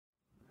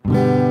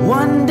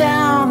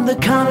the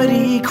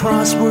Comedy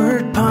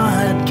Crossword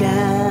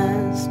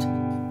Podcast.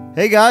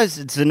 Hey guys,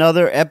 it's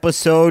another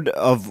episode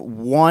of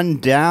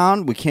One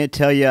Down. We can't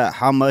tell you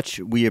how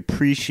much we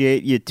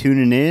appreciate you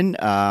tuning in.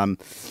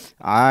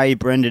 I,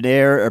 Brendan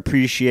Eyre,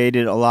 appreciate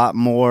it a lot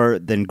more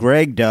than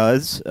Greg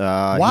does.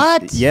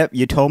 What? Yep,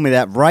 you told me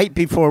that right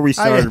before we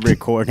started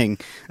recording.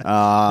 This is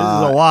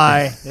a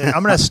lie.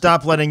 I'm going to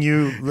stop letting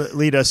you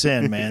lead us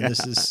in, man. This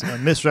is a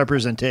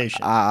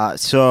misrepresentation.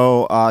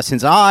 So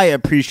since I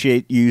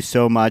appreciate you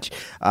so much,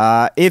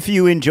 if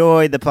you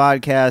enjoy the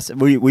podcast,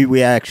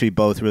 we actually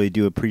both really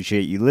do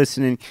appreciate you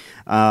listening.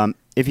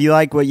 If you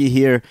like what you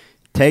hear,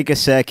 take a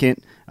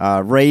second,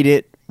 rate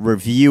it,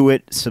 review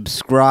it,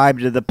 subscribe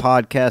to the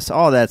podcast,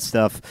 all that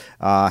stuff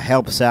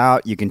helps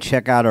out. You can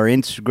check out our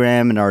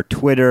Instagram and our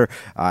Twitter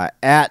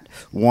at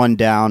One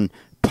Down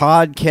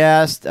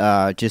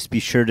Podcast. Just be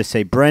sure to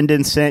say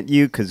Brendan sent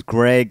you, because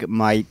Greg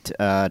might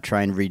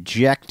try and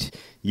reject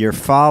your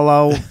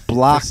follow,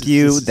 block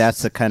you.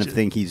 That's the kind of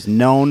thing he's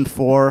known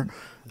for.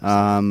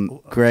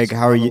 Greg,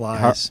 how are you?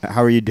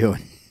 How are you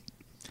doing?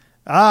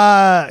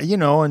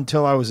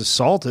 Until I was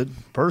assaulted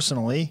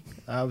personally,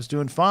 I was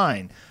doing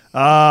fine.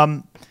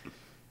 I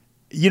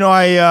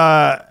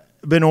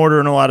been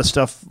ordering a lot of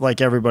stuff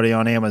like everybody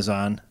on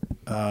Amazon,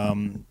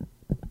 and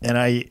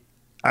I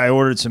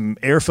ordered some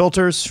air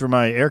filters for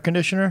my air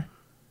conditioner.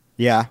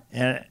 Yeah,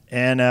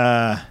 and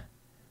I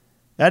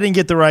didn't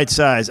get the right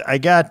size. I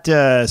got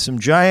some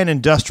giant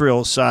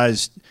industrial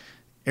sized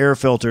air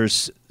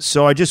filters,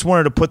 so I just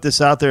wanted to put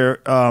this out there.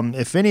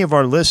 If any of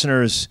our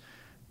listeners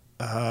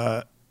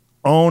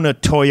own a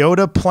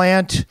Toyota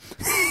plant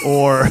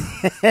or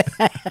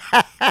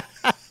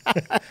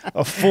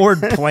a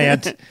Ford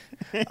plant,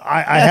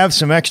 I have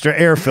some extra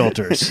air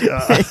filters.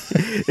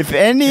 If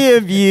any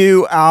of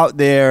you out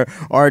there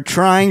are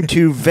trying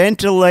to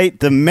ventilate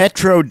the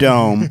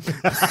Metrodome,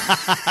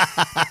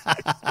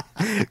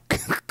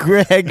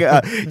 Greg,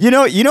 you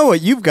know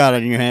what you've got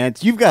on your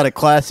hands? You've got a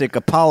classic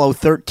Apollo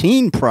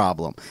 13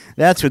 problem.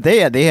 That's what they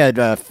had. They had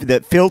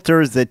the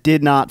filters that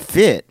did not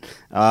fit.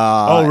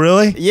 Oh,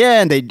 really?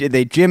 Yeah, and they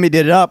jimmied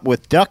it up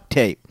with duct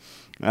tape.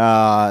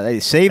 They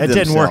saved themselves.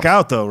 It didn't work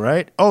out, though,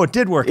 right? Oh, it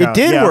did work out. It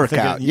did work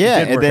out, yeah.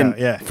 And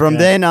then from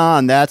then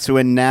on, that's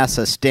when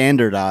NASA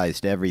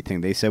standardized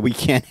everything. They said we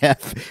can't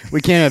have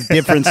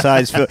different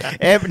size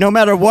filters. No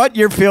matter what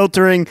you're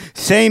filtering,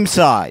 same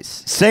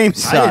size. I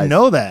didn't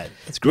know that.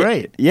 It's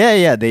great.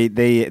 Yeah.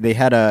 They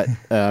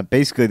had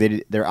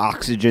basically their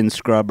oxygen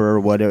scrubber,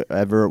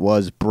 whatever it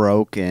was,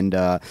 broke, and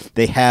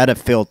they had a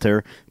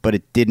filter, but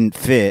it didn't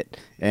fit.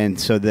 And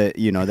so that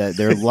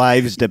their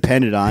lives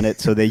depended on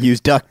it, so they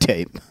used duct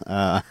tape.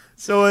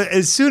 So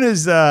as soon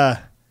as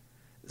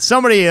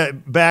somebody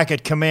back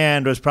at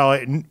command was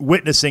probably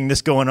witnessing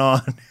this going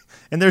on,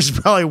 and there's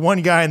probably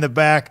one guy in the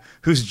back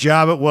whose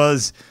job it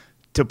was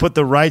to put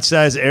the right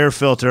size air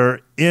filter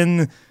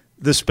in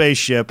the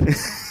spaceship.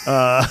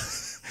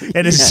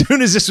 And as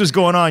soon as this was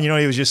going on, he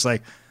was just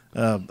like,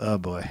 oh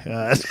boy.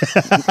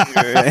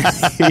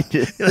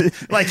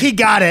 Like he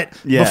got it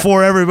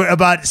before everybody,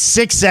 about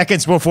 6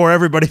 seconds before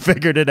everybody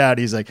figured it out.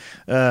 He's like,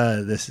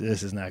 this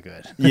is not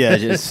good. Yeah,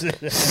 just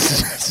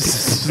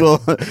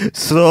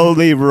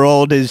slowly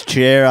rolled his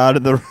chair out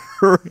of the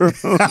room.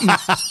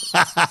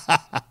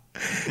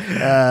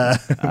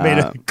 Made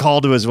a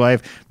call to his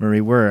wife,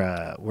 Marie.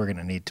 We're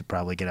gonna need to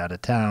probably get out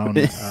of town.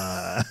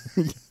 Yeah.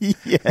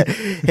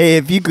 Hey,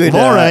 if you could,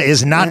 Laura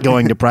is not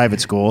going to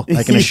private school.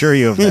 I can assure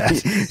you of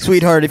that,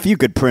 sweetheart. If you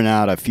could print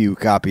out a few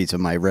copies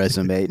of my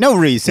resume. No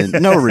reason.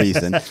 No.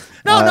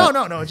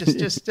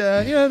 Just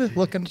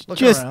looking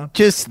around.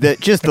 Just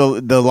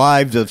the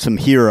lives of some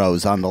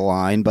heroes on the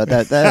line. But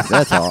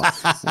that's all.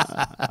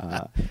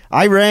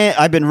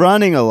 I've been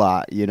running a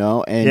lot,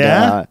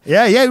 and you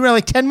ran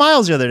like 10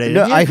 miles the other day.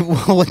 No,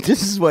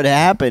 this is what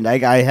happened.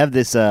 I have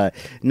this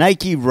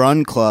Nike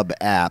Run Club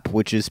app,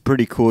 which is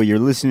pretty cool. You're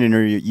listening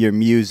to your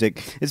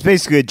music. It's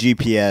basically a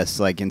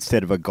GPS. Like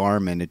instead of a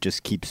Garmin, it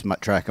just keeps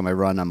track of my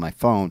run on my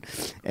phone,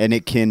 and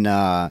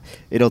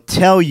it'll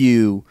tell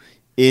you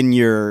in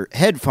your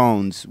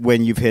headphones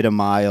when you've hit a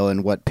mile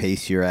and what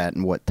pace you're at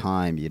and what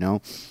time.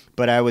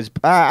 But I was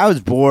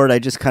bored. I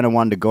just kind of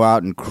wanted to go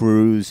out and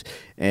cruise,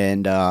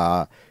 and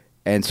so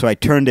I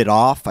turned it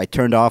off. I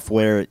turned off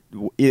where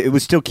it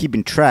was still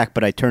keeping track,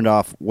 but I turned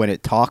off when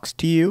it talks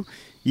to you,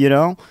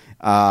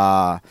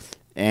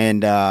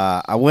 And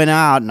I went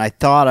out, and I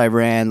thought I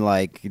ran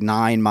like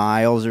 9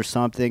 miles or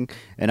something,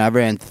 and I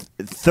ran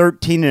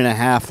 13 and a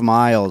half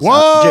miles.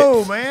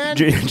 Whoa, man.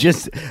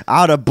 Just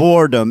out of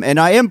boredom. And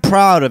I am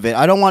proud of it.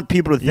 I don't want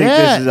people to think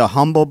this is a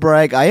humble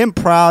brag. I am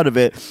proud of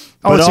it.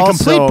 Oh, it's a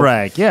complete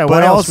brag. Yeah,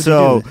 but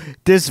also,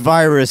 this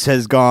virus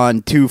has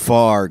gone too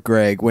far,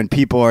 Greg, when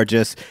people are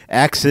just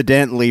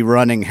accidentally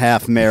running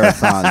half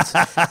marathons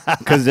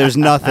because there's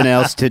nothing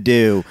else to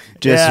do.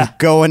 Just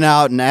going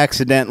out and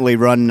accidentally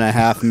running a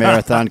half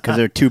marathon because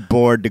they're too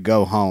bored to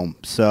go home.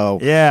 So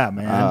yeah,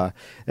 man.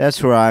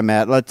 That's where I'm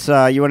at. Let's.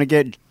 You want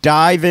to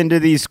dive into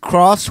these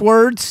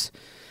crosswords?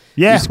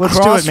 Yeah, these let's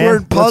do it, man.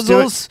 Crossword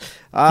puzzles.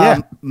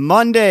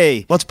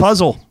 Monday, Let's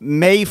puzzle.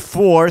 May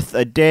 4th,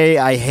 a day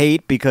I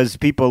hate because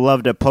people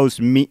love to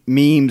post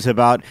memes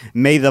about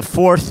May the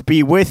 4th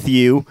be with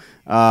you,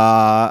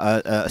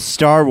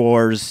 Star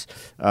Wars.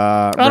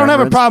 I don't have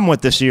a problem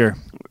with this year.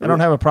 I don't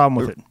have a problem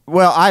with it.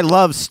 Well, I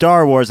love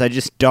Star Wars. I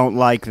just don't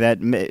like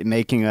that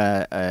making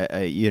a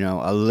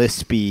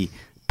lispy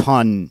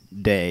pun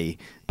day.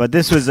 But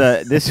this was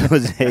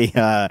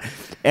a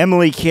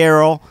Emily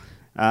Carroll.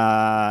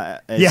 I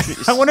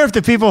wonder if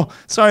the people.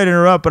 Sorry to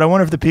interrupt, but I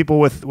wonder if the people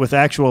with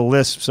actual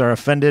lisps are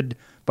offended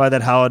by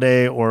that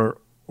holiday or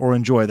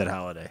enjoy that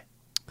holiday.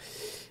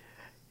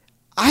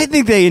 I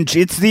think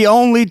it's the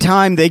only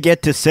time they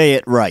get to say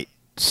it right.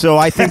 So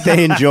I think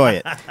they enjoy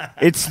it.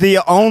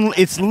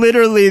 It's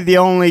literally the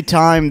only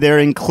time they're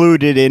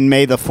included in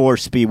May the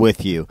Force be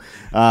with you.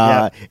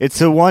 It's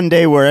the one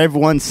day where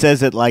everyone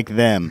says it like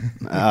them.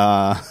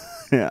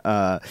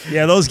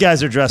 Those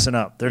guys are dressing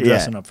up. They're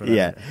dressing up for that.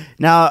 Yeah.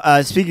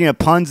 Now, speaking of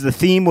puns, the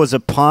theme was a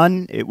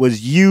pun. It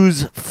was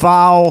use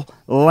foul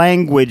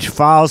language,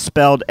 foul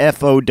spelled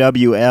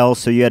FOWL.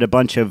 So you had a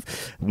bunch of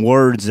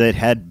words that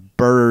had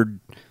bird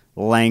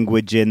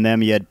language in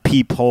them. You had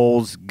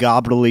peepholes,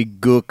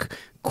 gobbledygook,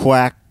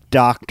 quack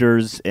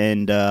doctors,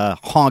 and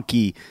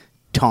honky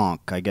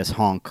tonk. I guess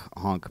honk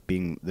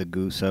being the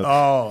goose.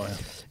 So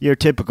your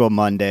typical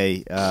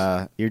Monday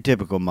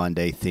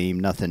theme.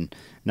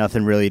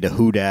 Nothing really to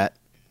hoot at.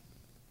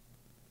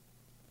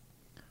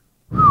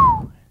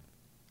 You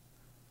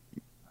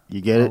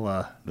get it?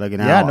 Like an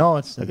owl. Yeah, no,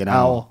 it's like an an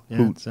owl. Yeah,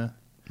 Hoot.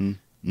 Mm-hmm.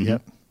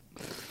 Yep.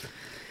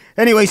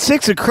 Anyway,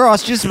 6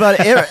 across just about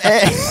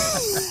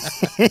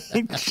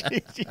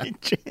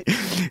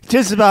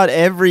just about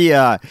every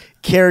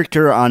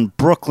character on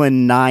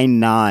Brooklyn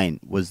Nine-Nine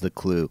was the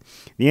clue.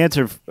 The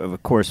answer,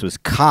 of course, was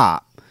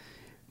cop.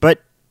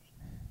 But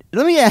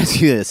let me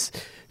ask you this.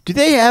 Do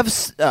they have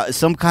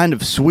some kind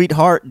of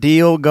sweetheart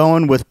deal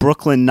going with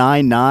Brooklyn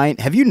Nine-Nine?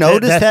 Have you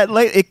noticed that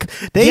lately?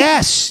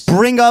 They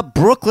bring up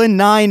Brooklyn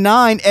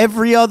Nine-Nine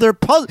every other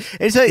puzzle.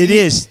 It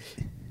is.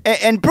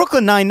 And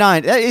Brooklyn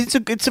Nine-Nine,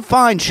 it's a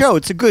fine show.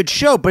 It's a good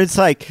show, but it's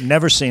like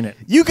never seen it.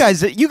 You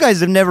guys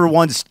have never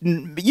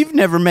you've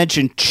never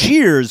mentioned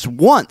Cheers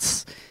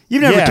once.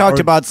 You've never talked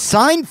about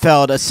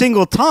Seinfeld a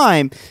single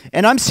time,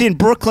 and I'm seeing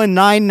Brooklyn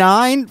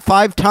Nine-Nine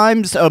 5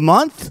 times a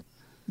month.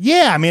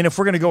 Yeah, I mean, if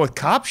we're going to go with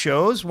cop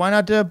shows, why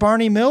not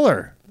Barney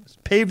Miller?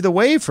 Paved the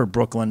way for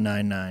Brooklyn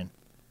Nine-Nine.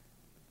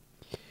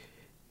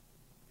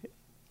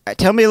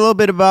 Tell me a little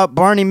bit about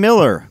Barney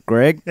Miller,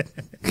 Greg.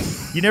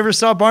 You never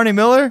saw Barney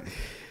Miller?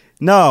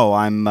 No,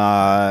 I'm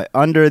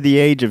under the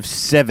age of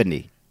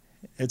 70.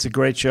 It's a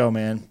great show,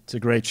 man. It's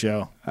a great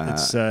show.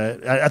 It's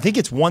I think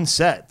it's one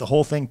set. The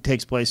whole thing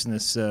takes place in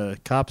this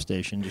cop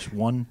station, just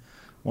one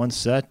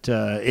set.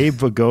 Abe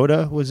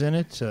Vigoda was in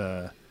it.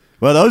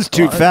 Well, those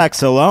two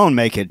facts alone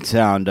make it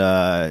sound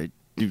a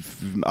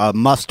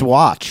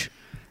must-watch.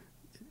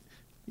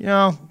 You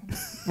know,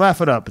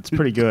 laugh it up. It's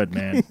pretty good,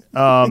 man.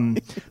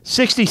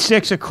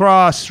 66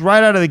 across,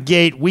 right out of the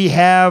gate. We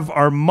have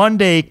our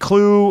Monday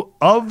clue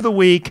of the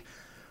week,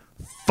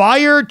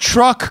 fire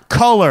truck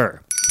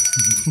color.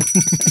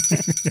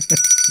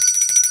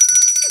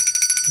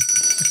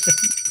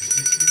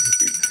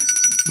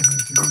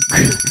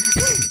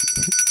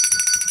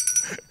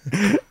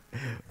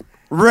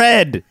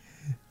 Red.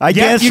 I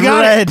guess you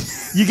got red.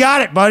 You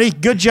got it, buddy.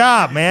 Good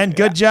job, man.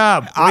 Good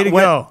job. Way to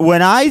go.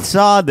 When I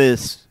saw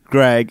this,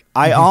 Greg,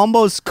 I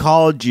almost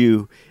called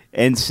you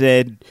and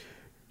said,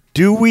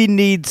 do we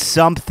need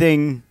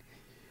something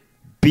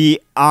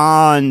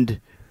beyond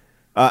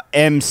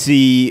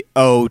MCOTW?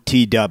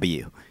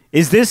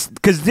 Is this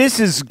because this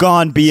has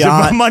gone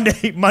beyond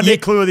Monday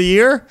clue of the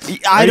year?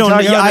 I don't.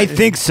 I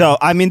think so.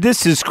 I mean,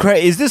 this is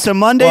crazy. Is this a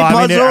Monday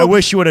puzzle? I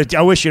wish you would have.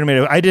 I wish you'd have made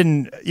it. I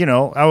didn't. You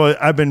know,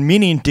 I've been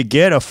meaning to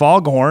get a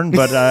foghorn,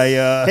 but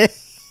I.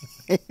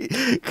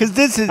 Because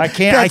this is. I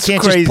can't crazy.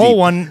 just pull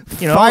one.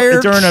 You know,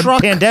 Fire during truck.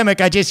 a pandemic,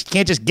 I just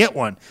can't just get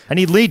one. I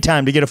need lead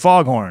time to get a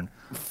foghorn.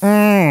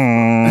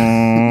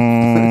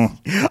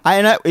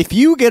 If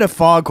you get a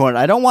foghorn,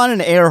 I don't want an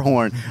air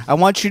horn. I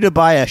want you to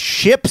buy a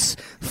ship's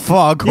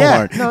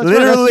foghorn,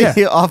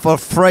 literally off a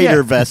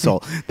freighter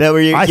vessel.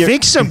 I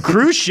think some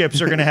cruise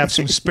ships are going to have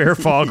some spare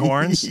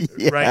foghorns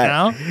right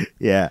now.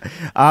 Yeah,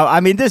 I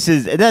mean, that's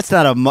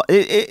not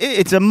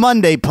it's a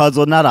Monday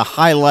puzzle, not a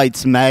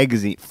Highlights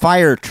magazine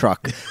fire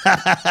truck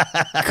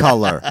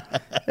color.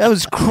 That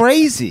was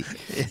crazy.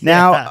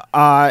 Now,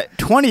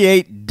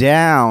 28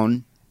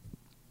 down.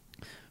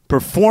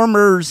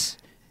 Performers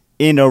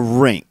in a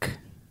rink,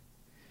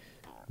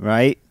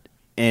 right?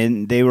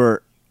 And they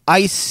were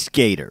ice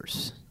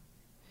skaters.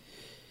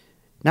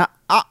 Now,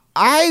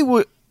 I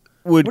would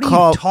what call... What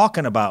are you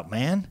talking about,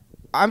 man?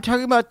 I'm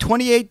talking about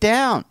 28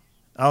 down.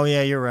 Oh,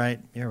 yeah, you're right.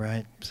 You're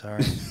right.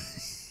 Sorry.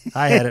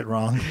 I had it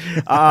wrong.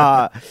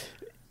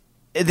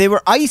 They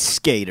were ice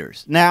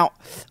skaters. Now,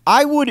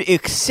 I would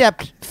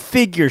accept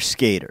figure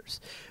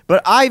skaters,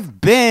 but I've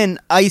been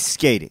ice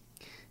skating,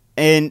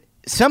 and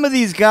some of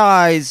these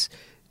guys,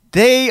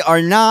 they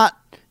are not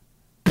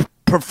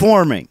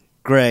performing,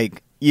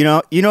 Greg. You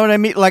know what I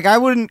mean? Like, I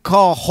wouldn't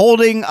call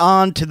holding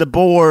on to the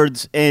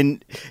boards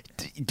and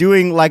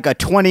doing like a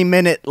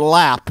 20-minute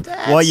lap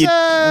while you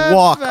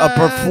walk a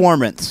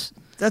performance.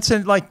 That's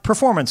like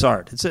performance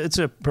art. It's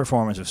a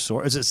performance of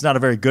sorts. It's not a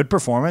very good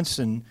performance,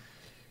 and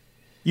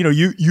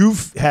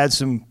you've had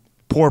some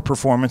poor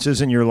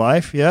performances in your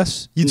life.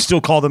 Yes, you'd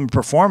still call them a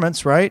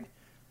performance, right?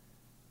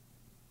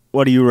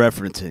 What are you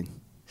referencing?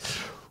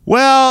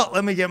 Well,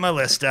 let me get my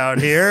list out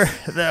here.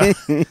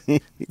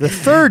 The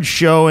third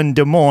show in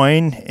Des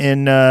Moines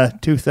in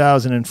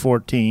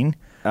 2014.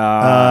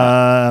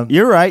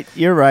 You're right.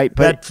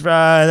 But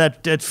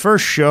that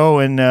first show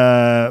in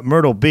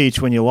Myrtle Beach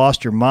when you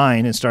lost your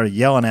mind and started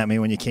yelling at me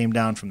when you came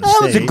down from the stage.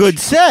 That was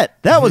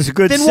a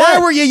good set. Then why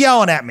were you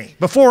yelling at me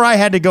before I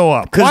had to go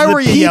up? Why were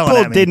you yelling at me? Because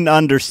the people didn't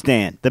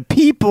understand. The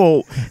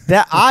people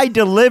that I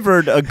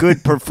delivered a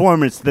good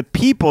performance.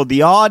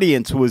 The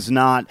audience was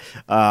not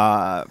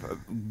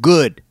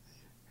good.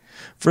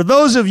 For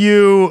those of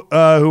you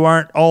who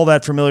aren't all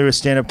that familiar with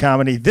stand-up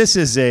comedy, this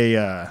is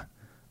a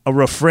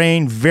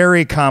refrain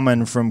very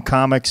common from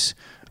comics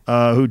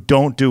who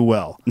don't do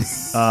well.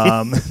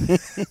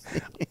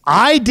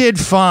 I did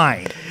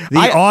fine.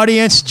 The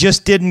audience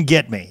just didn't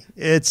get me.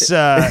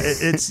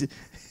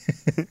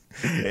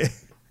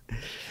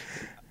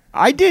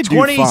 I did do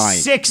fine.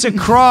 26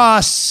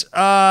 across.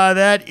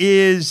 That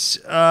is...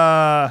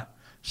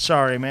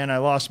 sorry, man. I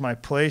lost my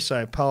place.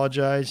 I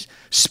apologize.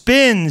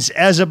 Spins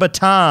as a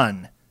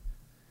baton.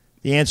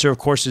 The answer, of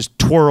course, is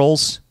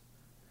twirls.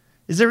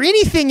 Is there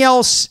anything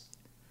else...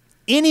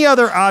 Any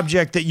other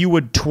object that you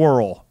would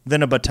twirl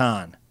than a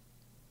baton?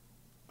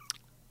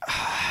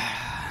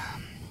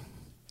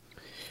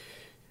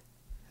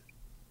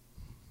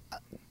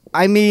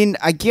 I mean,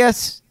 I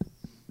guess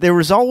there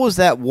was always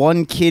that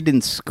one kid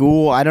in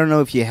school. I don't know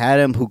if you had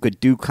him who could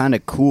do kind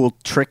of cool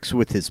tricks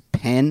with his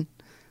pen.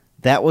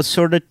 That was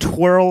sort of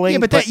twirling. Yeah,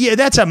 but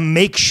that's a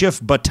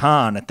makeshift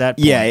baton at that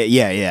point.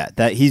 Yeah.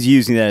 That he's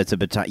using that as a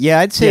baton. Yeah,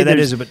 I'd say that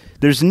is a baton.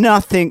 There's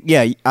nothing.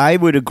 Yeah, I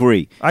would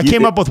agree. I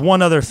came up with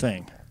one other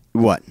thing.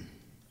 What?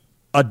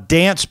 A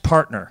dance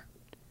partner.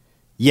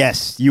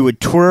 Yes, you would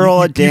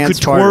twirl a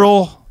dance partner. You could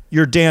twirl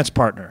your dance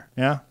partner.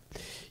 Yeah.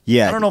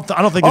 Yeah. I don't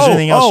think there's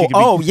anything else.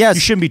 Yes. You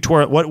shouldn't be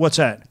twirling. What's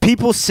that?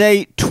 People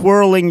say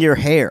twirling your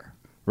hair,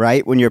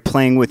 right? When you're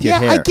playing with your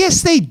hair. Yeah, I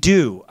guess they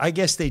do.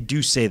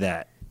 Say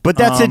that. But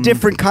that's a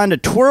different kind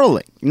of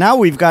twirling. Now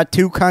we've got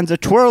two kinds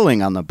of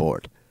twirling on the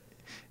board.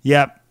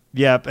 Yep.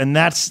 And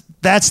that's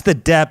the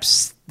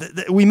depths.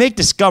 We make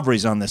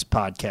discoveries on this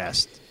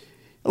podcast.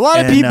 A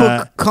lot of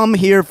people come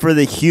here for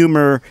the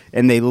humor,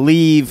 and they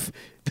leave,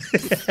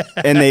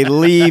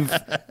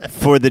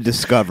 for the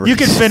discovery. You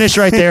can finish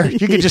right there.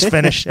 You can just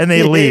finish, and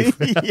they leave.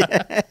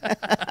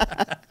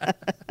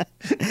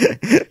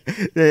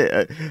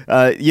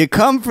 You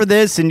come for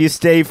this, and you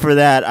stay for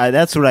that.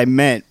 That's what I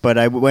meant, but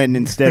I went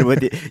instead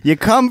with you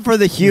come for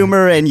the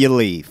humor, and you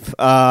leave.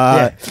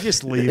 You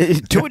just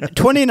leave.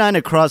 29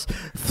 across.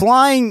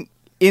 Flying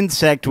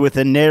insect with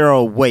a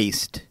narrow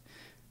waist.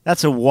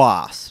 That's a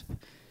wasp.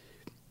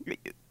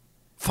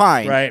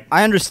 Fine. Right.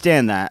 I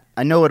understand that.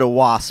 I know what a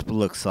wasp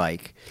looks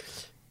like.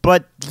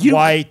 But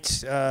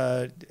white,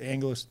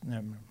 Anglo...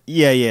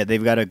 Yeah.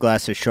 They've got a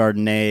glass of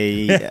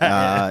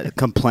Chardonnay,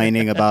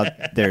 complaining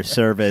about their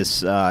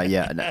service. A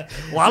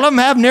lot of them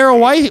have narrow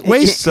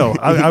waists, though.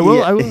 I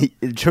will.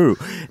 True.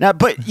 Now,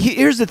 but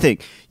here's the thing.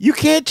 You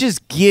can't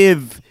just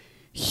give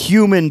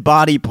human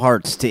body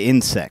parts to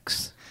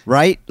insects.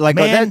 Right? Like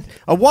man,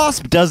 a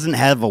wasp doesn't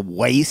have a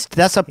waist.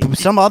 That's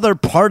some other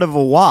part of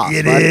a wasp.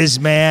 It is,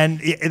 man.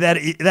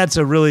 That's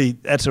a really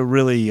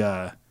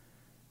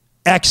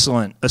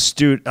excellent,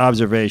 astute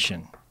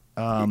observation.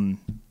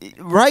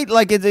 Right?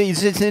 Like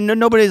it's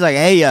nobody's like,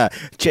 hey,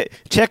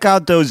 check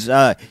out those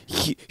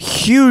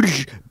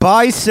huge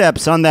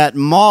biceps on that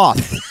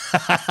moth.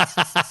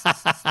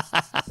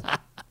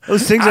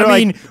 Those things are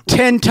like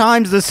 10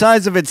 times the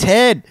size of its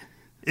head.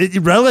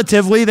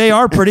 Relatively, they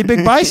are pretty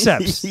big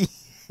biceps.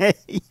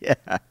 Yeah.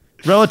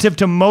 Relative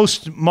to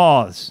most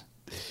moths.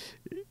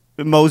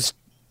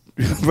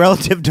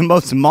 Relative to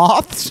most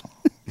moths?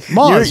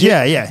 Moths,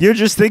 yeah. You're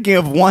just thinking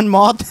of one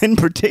moth in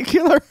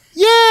particular?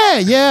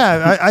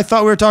 Yeah. I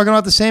thought we were talking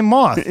about the same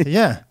moth.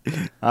 Yeah.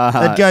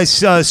 That guy,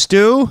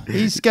 Stu,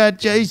 he's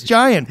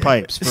giant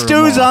pipes.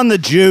 Stu's on the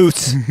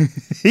juice.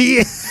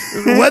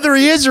 Whether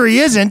he is or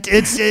he isn't,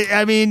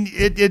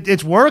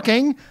 it's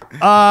working.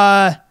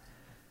 I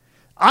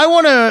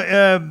want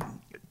to...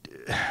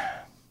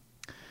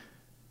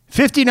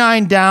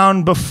 59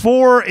 down,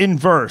 before in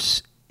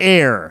verse,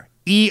 air,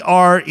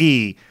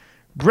 E-R-E.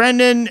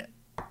 Brendan,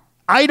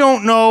 I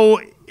don't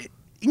know.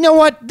 You know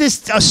what?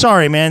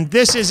 Sorry, man.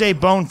 This is a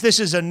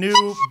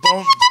new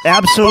bone.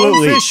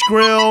 Absolutely. Bonefish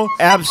Grill.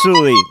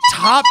 Absolutely.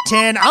 Top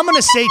 10. I'm going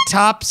to say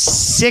top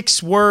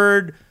 6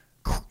 word,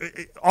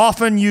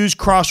 often used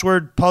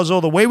crossword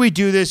puzzle. The way we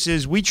do this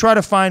is we try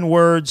to find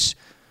words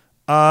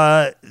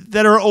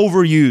that are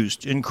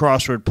overused in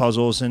crossword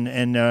puzzles,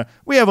 and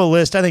we have a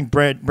list. I think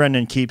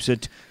Brendan keeps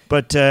it,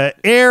 but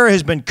air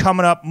has been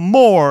coming up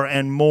more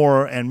and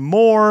more and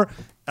more.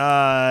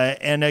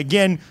 And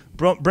again,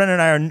 Brennan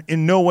and I are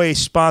in no way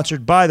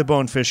sponsored by the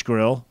Bonefish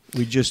Grill.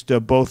 We just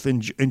both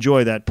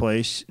enjoy that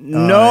place.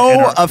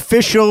 No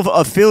official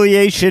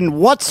affiliation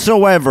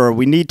whatsoever.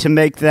 We need to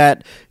make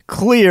that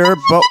clear,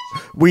 but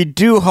we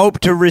do hope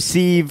to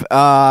receive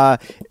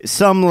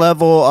some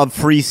level of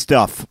free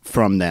stuff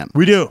from them.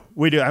 We do.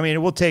 I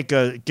mean, we'll take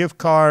a gift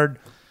card,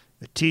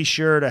 a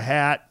T-shirt, a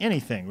hat,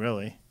 anything,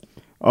 really.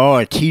 Oh,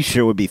 a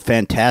T-shirt would be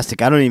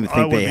fantastic. I don't even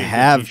think they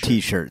have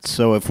T-shirts.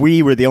 So if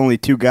we were the only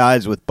two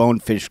guys with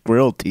Bonefish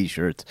Grill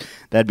T-shirts,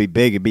 that'd be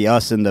big. It'd be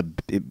us and the,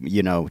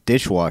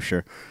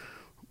 dishwasher.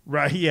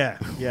 Right, yeah.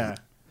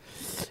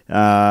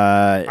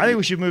 I think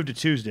we should move to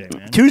Tuesday,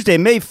 man. Tuesday,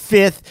 May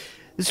 5th.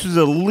 This was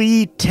a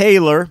Lee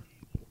Taylor.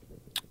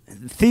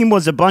 The theme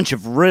was a bunch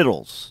of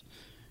riddles,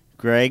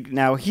 Greg.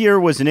 Now, here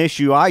was an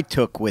issue I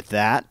took with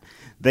that.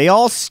 They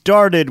all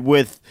started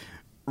with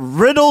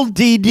Riddle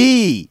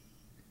DD.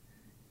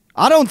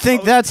 I don't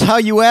think that's how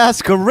you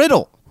ask a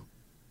riddle.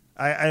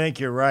 I think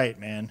you're right,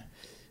 man.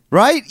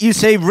 Right? You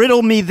say,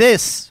 riddle me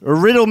this, or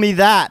riddle me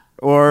that.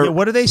 Or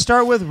what do they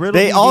start with? Riddle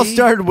They all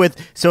started with,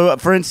 so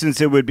for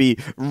instance, it would be,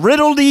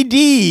 Riddle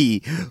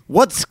DD,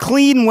 what's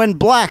clean when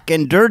black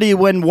and dirty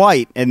when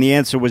white? And the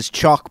answer was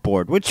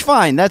chalkboard, which,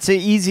 fine, that's an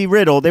easy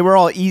riddle. They were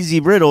all easy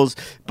riddles,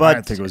 but I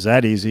don't think it was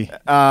that easy.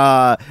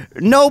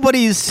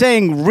 Nobody's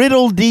saying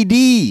Riddle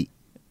DD.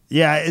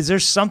 Yeah, is there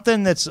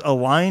something that's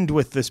aligned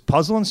with this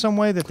puzzle in some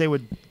way that they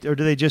would, or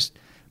do they just,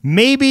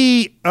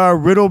 maybe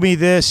Riddle Me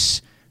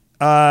This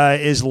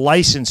is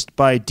licensed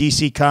by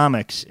DC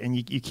Comics, and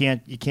you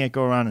can't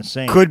go around and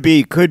saying could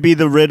be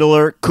the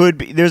Riddler, could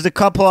be, there's a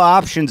couple of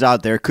options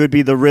out there, could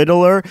be the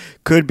Riddler,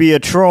 could be a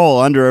troll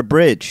under a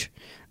bridge.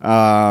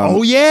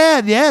 Oh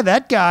yeah,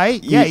 that guy.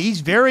 Yeah,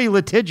 he's very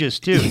litigious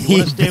too. You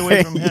want to stay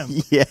away from him.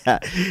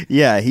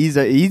 Yeah, he's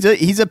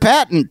a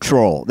patent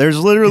troll. There's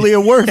literally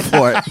a word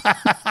for it.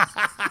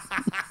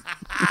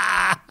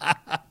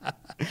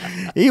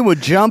 He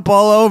would jump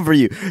all over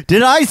you.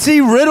 Did I see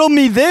Riddle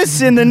Me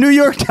This in the New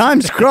York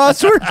Times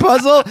crossword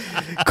puzzle?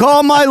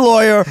 Call my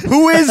lawyer.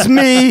 Who is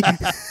me?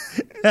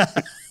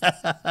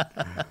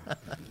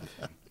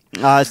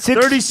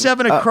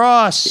 37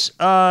 across,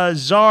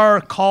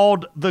 Tsar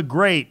called the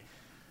Great,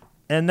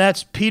 and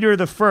that's Peter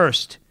the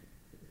First.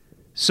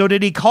 So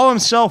did he call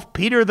himself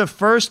Peter the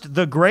First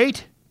the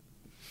Great?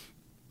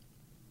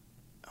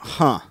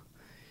 Huh.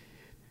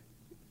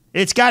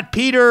 It's got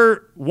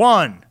Peter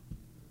 1.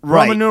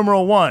 Right. Roman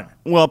numeral 1.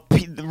 Well,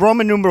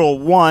 Roman numeral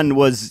 1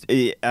 was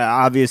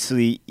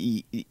obviously,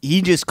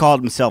 he just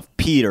called himself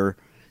Peter.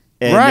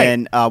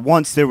 And then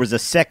once there was a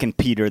second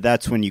Peter,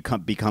 that's when you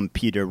become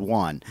Peter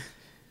 1.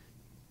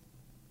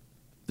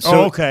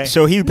 So, okay.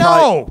 So he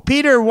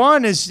Peter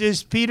 1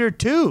 is Peter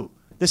 2.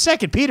 The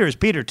second Peter is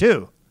Peter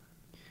 2.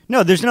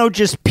 No, there's no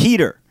just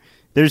Peter.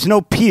 There's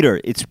no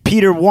Peter. It's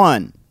Peter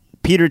 1,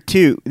 Peter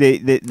 2.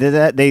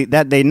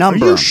 They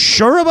number. Are you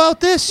sure about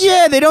this?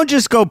 Yeah, they don't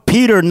just go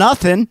Peter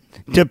nothing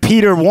to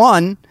Peter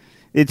 1.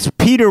 It's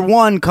Peter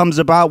 1 comes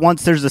about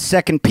once there's a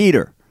second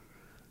Peter.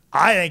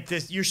 I think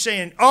this. You're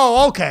saying,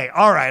 oh, okay,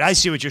 all right. I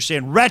see what you're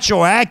saying.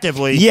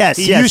 Retroactively, he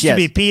used to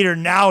be Peter.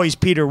 Now he's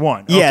Peter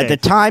 1. Yeah, okay. at the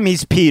time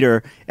he's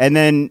Peter, and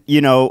then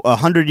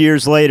 100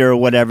 years later or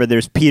whatever,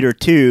 there's Peter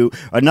 2.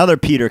 Another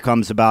Peter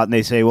comes about, and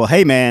they say, "Well,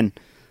 hey man,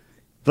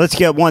 let's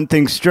get one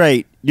thing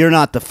straight. You're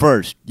not the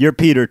first. You're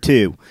Peter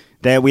 2.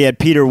 That we had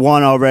Peter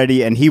 1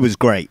 already, and he was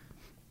great.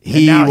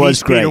 He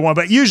was great. Peter 1,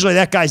 but usually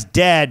that guy's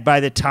dead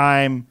by the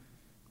time,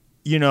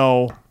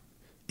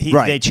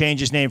 they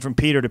change his name from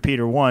Peter to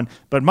Peter 1.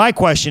 But my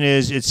question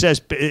is, it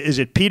says, is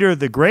it Peter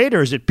the Great,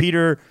 or is it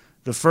Peter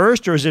the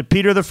First, or is it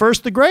Peter the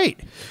First the Great?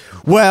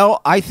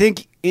 Well, I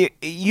think,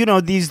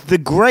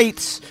 the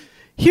greats,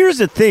 here's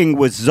the thing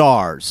with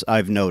czars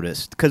I've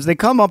noticed, because they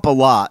come up a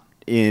lot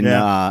in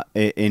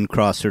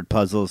crossword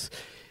puzzles.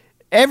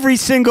 Every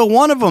single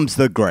one of them's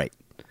the great.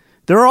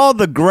 They're all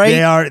the great.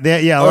 They are.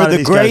 A lot of the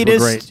these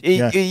greatest.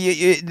 Guys were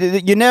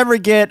great. You never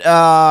get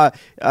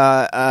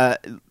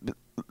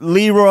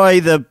Leroy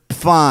the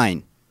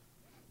Fine.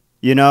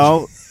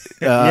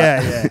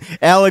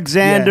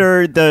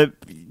 Alexander the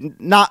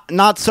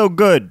not so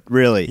good,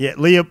 really. Yeah,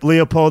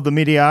 Leopold the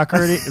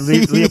Mediocrity.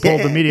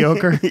 Leopold the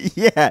Mediocre.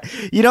 Yeah,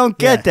 you don't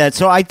get that.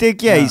 So I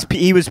think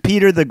he was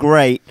Peter the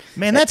Great.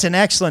 Man, that's an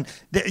excellent.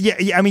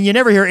 I mean, you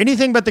never hear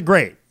anything but the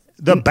great.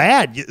 The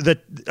bad,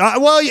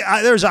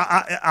 there's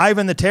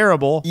Ivan the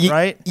Terrible,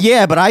 right?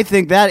 Yeah, but I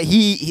think that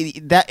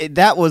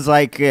that was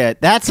like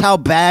that's how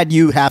bad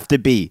you have to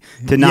be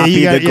to not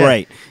be the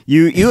great.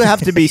 You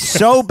have to be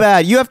so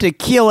bad. You have to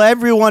kill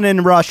everyone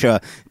in Russia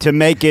to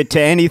make it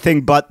to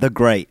anything but the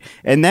great,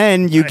 and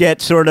then you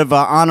get sort of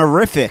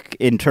honorific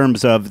in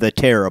terms of the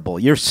terrible.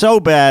 You're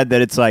so bad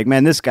that it's like,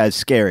 man, this guy's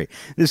scary.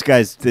 This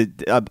guy's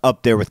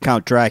up there with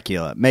Count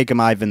Dracula. Make him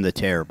Ivan the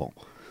Terrible.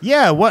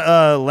 Yeah,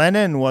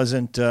 Lenin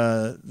wasn't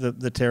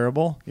the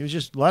terrible. He was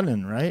just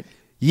Lenin, right?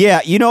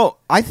 Yeah,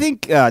 I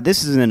think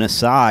this is an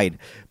aside,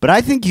 but I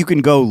think you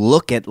can go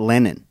look at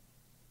Lenin.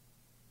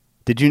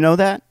 Did you know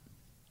that?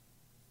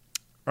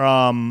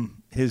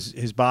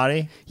 his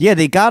body? Yeah,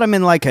 they got him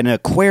in like an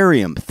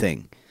aquarium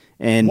thing.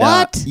 And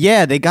What?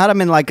 Yeah, they got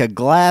him in like a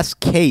glass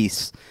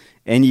case,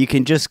 and you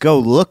can just go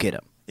look at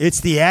him.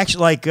 It's the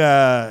actual like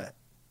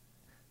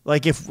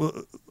if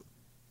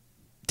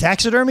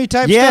taxidermy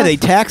type Yeah, stuff? they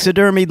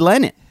taxidermied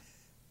Lenin.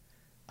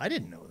 I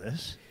didn't know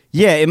this.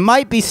 Yeah, it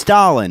might be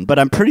Stalin, but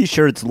I'm pretty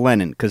sure it's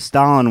Lenin because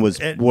Stalin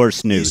was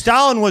worse news.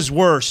 Stalin was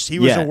worse. He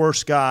was Yeah. a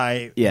worse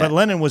guy. Yeah. But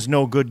Lenin was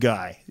no good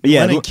guy.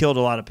 Yeah, Lenin killed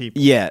a lot of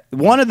people. Yeah,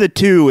 one of the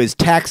two is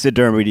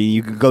taxidermied.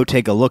 You could go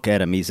take a look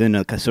at him. He's in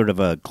a sort of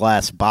a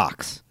glass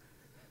box.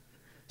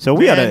 So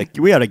we ought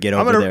to get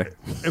over there.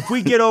 If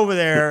we get over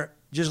there,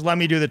 just let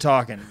me do the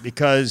talking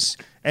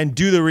and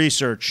do the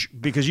research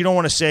because you don't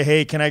want to say,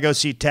 hey, can I go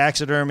see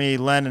taxidermy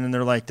Lenin? And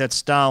they're like, that's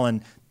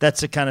Stalin.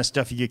 That's the kind of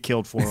stuff you get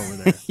killed for over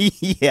there.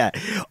 Yeah.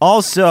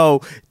 Also,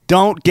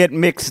 don't get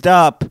mixed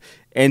up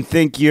and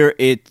think you're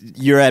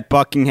at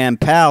Buckingham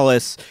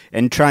Palace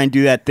and try and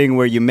do that thing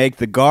where you make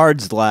the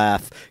guards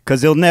laugh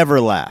because he'll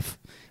never laugh.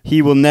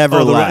 He will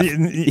never laugh.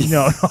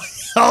 No.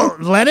 Oh,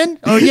 Lenin?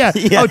 Oh, yeah.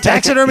 Yeah. Oh,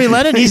 taxidermy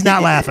Lenin? He's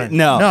not laughing.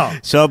 No.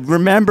 So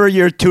remember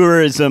your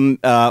tourism,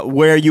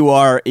 where you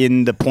are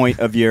in the point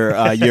of your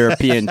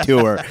European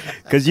tour.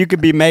 Because you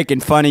could be making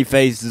funny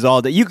faces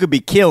all day. You could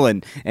be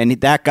killing, and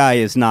that guy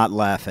is not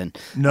laughing.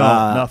 No,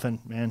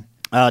 nothing, man.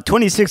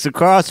 26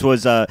 Across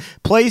was a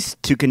place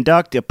to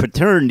conduct a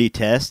paternity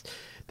test.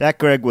 That,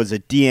 Greg, was a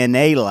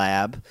DNA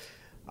lab.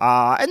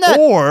 And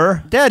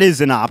that is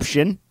an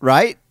option,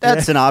 right?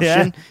 That's an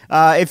option.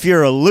 Yeah. If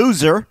you're a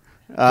loser,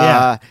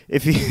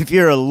 if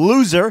you're a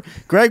loser,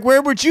 Greg,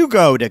 where would you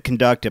go to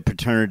conduct a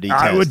paternity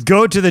test? I would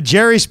go to the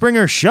Jerry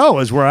Springer show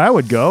is where I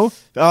would go.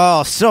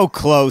 Oh, so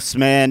close,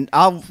 man.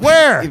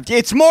 Where?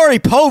 It's Maury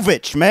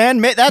Povich,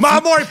 man. That's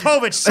Maury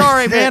Povich.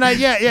 Sorry, man.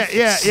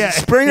 Yeah.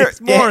 Springer,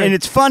 It's Maury. and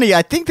it's funny.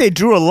 I think they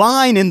drew a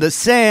line in the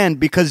sand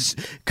because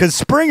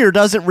Springer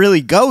doesn't really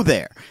go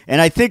there,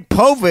 and I think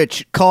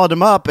Povich called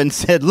him up and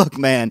said, "Look,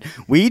 man,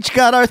 we each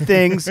got our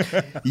things.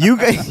 You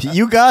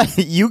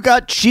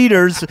got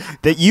cheaters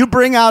that you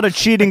bring out a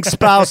cheating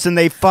spouse and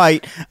they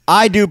fight.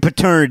 I do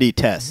paternity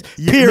tests.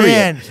 Period."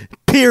 Man.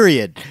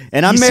 Period.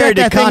 And I'm you married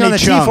set that to Connie thing on the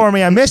Chung. T for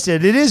me. I missed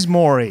it. It is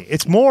Maury.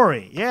 It's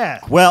Maury. Yeah.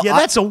 Well, yeah,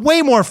 that's a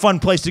way more fun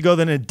place to go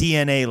than a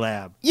DNA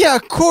lab. Yeah,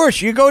 of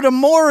course. You go to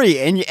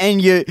Maury, and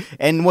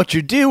what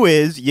you do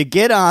is you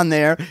get on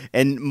there,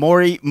 and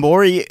Maury,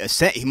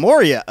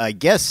 I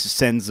guess,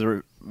 sends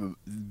the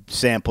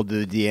sample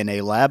to the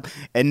DNA lab,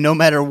 and no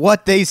matter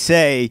what they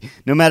say,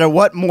 no matter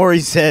what Maury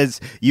says,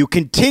 you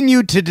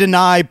continue to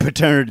deny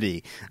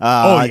paternity.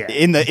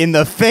 In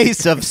the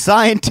face of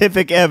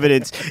scientific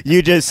evidence,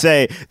 you just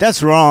say,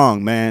 "That's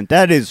wrong, man.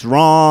 That is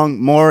wrong,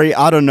 Maury.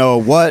 I don't know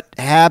what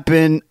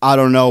happened. I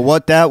don't know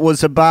what that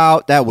was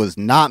about. That was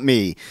not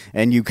me."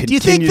 And you continue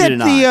to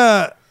deny. Do you think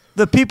that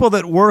the people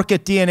that work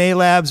at DNA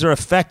labs are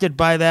affected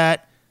by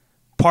that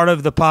part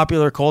of the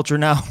popular culture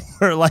now?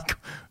 Where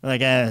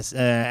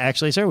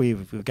actually, sir,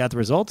 we've got the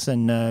results,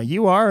 and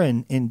you are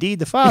indeed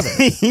the father.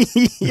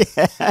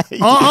 Yeah,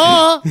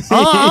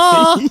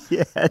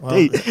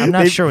 well, I'm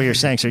not sure what you're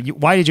saying, sir.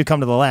 Why did you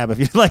come to the lab? If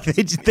you like,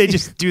 they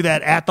just do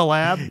that at the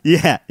lab.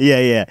 Yeah.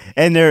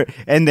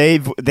 And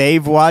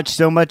they've watched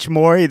so much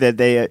Maury that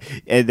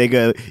they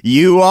go,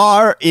 "You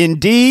are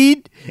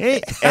indeed."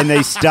 Hey. And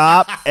they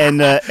stop,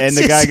 and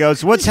the guy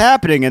goes, "What's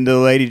happening?" And the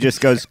lady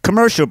just goes,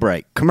 "Commercial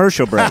break.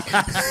 Commercial break."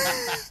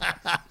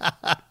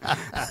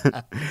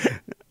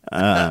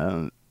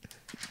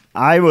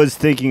 I was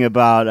thinking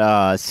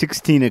about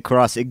 16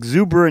 Across,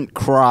 exuberant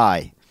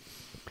cry.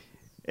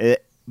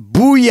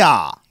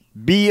 Booyah.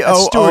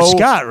 That's Stuart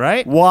Scott,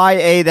 right?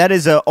 Y-A. That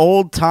is an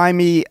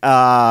old-timey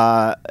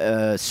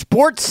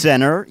sports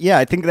center. Yeah,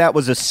 I think that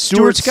was a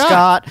Stuart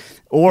Scott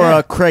or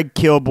a Craig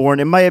Kilborn.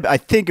 It might have, I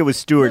think it was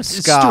Stuart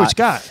Scott. Stuart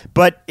Scott.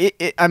 But,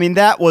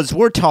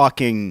 we're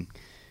talking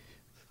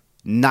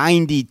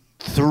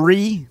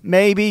 93,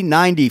 maybe,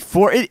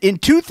 94. In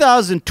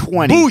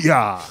 2020.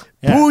 Booyah!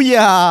 Yeah.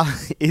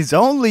 Booyah is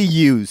only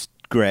used,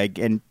 Greg,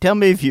 and tell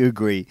me if you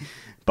agree,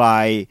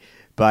 by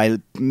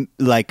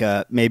like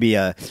maybe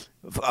a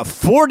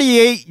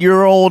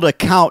 48-year-old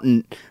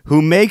accountant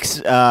who makes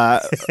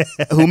a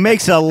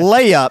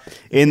layup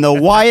in the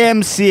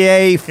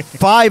YMCA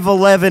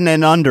 5'11"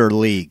 and under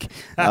league,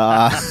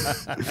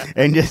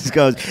 and just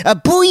goes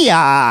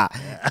booyah,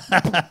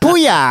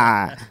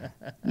 booyah.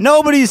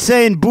 Nobody's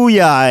saying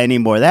booyah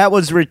anymore. That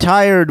was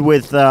retired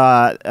with boom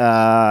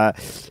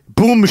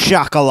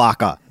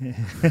shakalaka.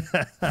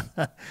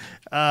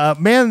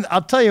 Man,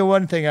 I'll tell you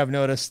one thing I've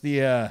noticed: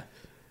 the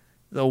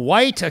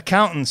white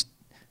accountants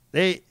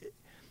they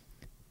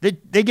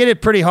get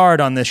it pretty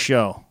hard on this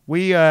show.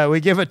 We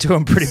give it to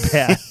them pretty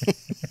bad.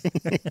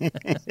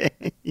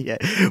 Yeah,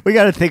 we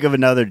got to think of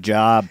another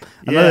job,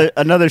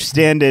 another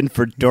stand-in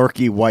for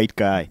dorky white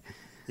guy.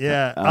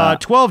 Yeah,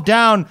 12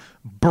 down,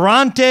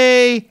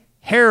 Bronte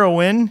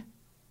Heroin.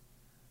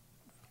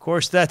 Of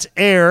course, that's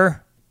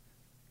Eyre.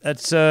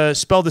 That's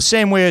spelled the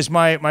same way as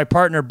my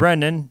partner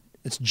Brendan.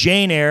 It's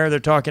Jane Eyre they're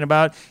talking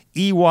about,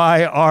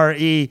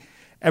 Eyre.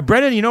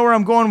 Brendan, you know where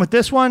I'm going with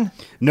this one?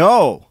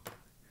 No.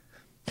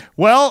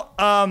 Well,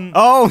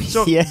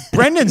 So yeah.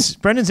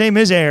 Brendan's name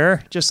is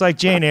Eyre, just like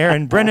Jane Eyre,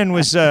 and Brendan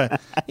was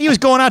he was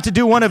going out to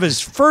do one of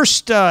his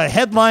first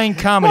headline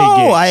comedy gigs.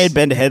 Oh, I had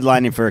been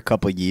headlining for a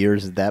couple of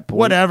years at that point.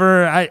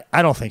 Whatever,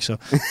 I don't think so.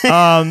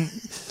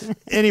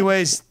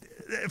 Anyways,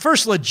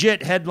 first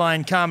legit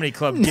headline comedy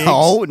club gigs.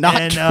 No,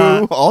 not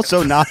true.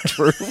 Also not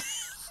true.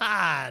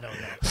 I don't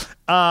know.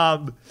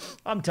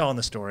 I'm telling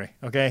the story,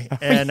 okay?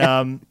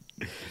 And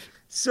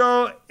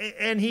so,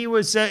 and he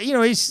was, he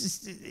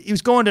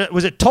was going to,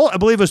 was it Tulsa? I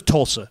believe it was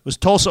Tulsa. It was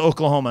Tulsa,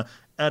 Oklahoma,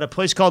 at a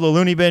place called the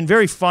Looney Bin.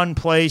 Very fun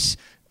place.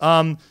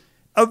 A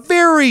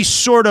very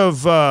sort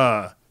of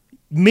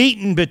meat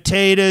and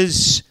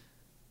potatoes,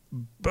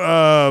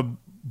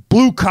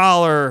 blue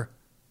collar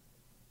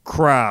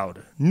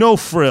crowd. No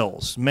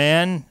frills,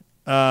 man.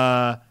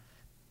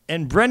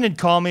 And Brendan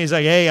called me. He's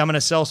like, "Hey, I'm going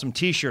to sell some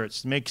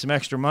T-shirts to make some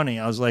extra money."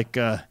 I was like,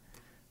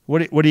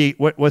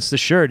 "What's the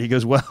shirt?" He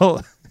goes,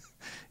 "Well."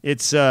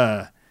 It's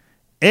Eyre.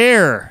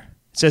 It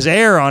says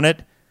Eyre on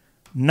it,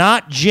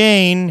 not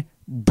Jane,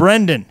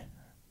 Brendan.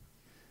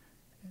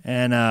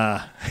 And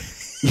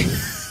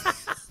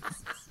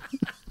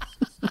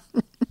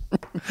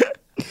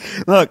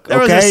Look, there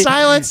was a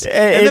silence,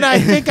 and then I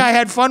think I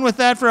had fun with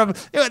that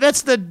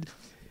that's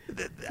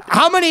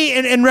how many,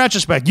 in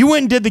retrospect, you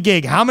went and did the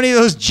gig. How many of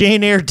those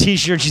Jane Eyre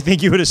T-shirts you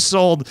think you would have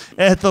sold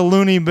at the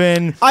Looney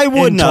Bin? I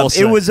wouldn't have.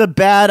 It was a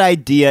bad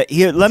idea.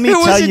 Here, let me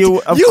tell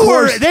you. Of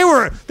course, they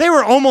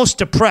were almost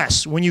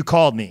depressed when you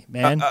called me,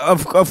 man.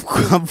 Of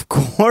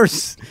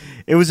course,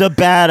 it was a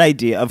bad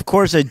idea. Of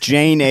course, a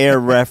Jane Eyre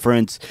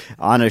reference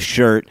on a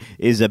shirt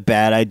is a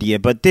bad idea.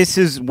 But this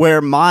is where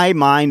my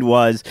mind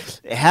was.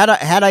 Had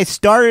I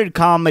started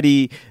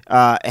comedy,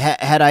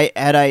 had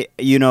I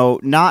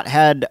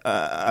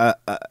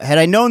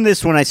known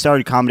this when I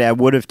started comedy, I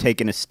would have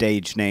taken a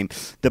stage name.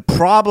 The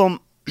problem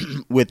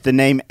with the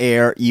name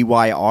Eyre,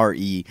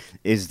 E-Y-R-E,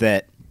 is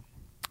that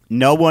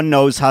no one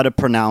knows how to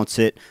pronounce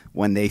it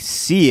when they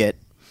see it,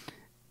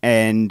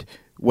 and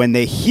when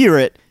they hear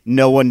it,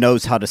 no one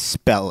knows how to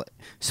spell it.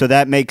 So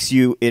that makes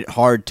it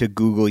hard to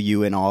Google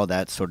you and all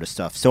that sort of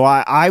stuff. So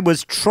I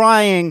was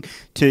trying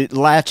to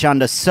latch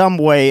onto some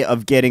way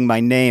of getting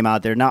my name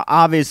out there. Now,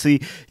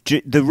 obviously,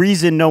 the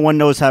reason no one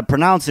knows how to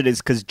pronounce it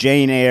is because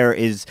Jane Eyre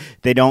is,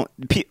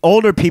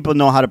 older people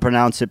know how to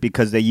pronounce it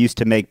because they used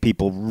to make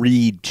people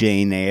read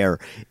Jane Eyre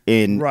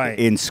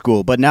in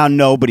school. But now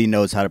nobody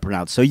knows how to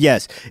pronounce it. So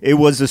yes, it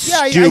was a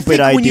stupid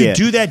idea. When you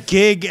do that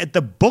gig at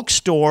the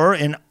bookstore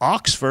in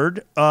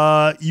Oxford,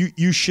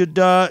 you should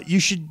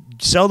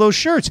sell those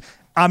shirts.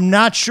 I'm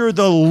not sure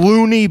the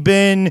Looney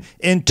Bin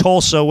in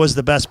Tulsa was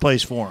the best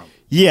place for them.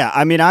 Yeah,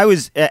 I mean, I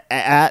was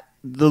at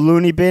the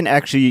Looney Bin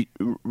actually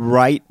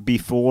right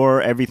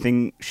before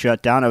everything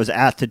shut down. I was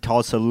at the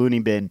Tulsa Looney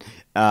Bin,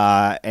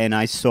 and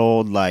I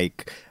sold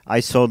like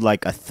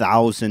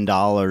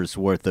 $1,000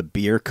 worth of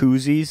beer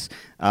koozies.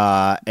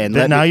 And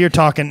now you're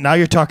talking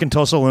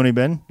Tulsa Looney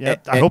Bin. Yeah,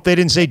 I hope they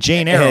didn't say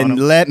Jane Eyre. And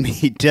let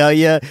me tell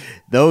you,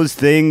 those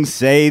things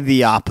say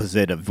the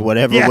opposite of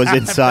whatever was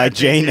inside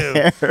Jane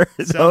Eyre.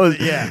 So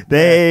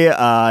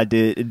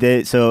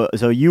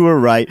you were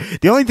right.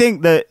 The only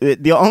thing,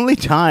 the only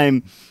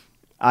time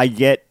I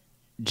get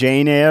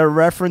Jane Eyre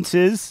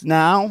references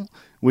now,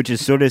 which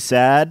is sort of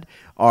sad,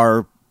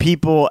 are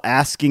people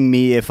asking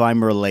me if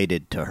I'm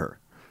related to her.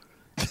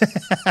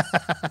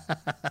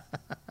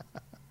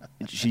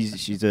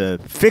 She's a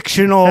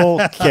fictional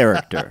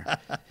character.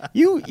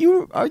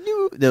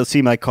 They'll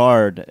see my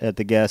card at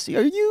the gas.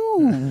 Are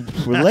you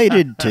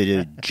related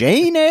to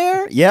Jane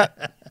Eyre? Yeah,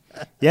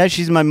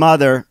 she's my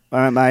mother.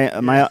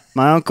 My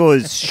uncle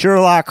is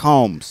Sherlock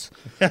Holmes.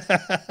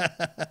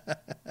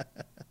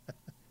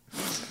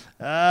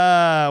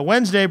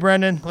 Wednesday,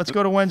 Brendan. Let's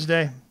go to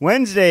Wednesday.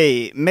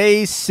 Wednesday,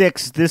 May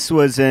 6th. This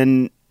was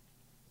an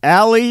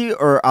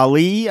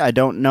Ali, I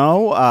don't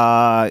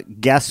know,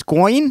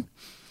 Gascoigne.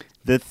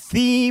 The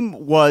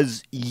theme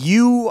was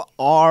 "You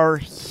Are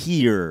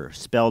Here,"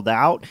 spelled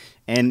out.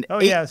 And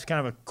it's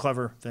kind of a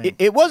clever thing.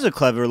 It was a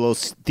clever little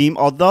theme,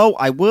 although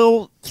I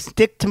will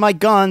stick to my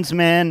guns,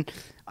 man.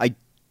 I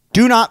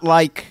do not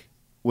like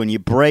when you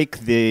break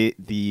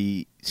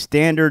the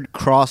standard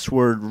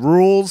crossword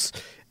rules.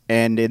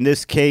 And in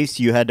this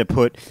case, you had to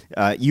put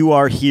 "You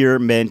Are Here"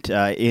 meant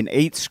in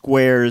 8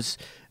 squares.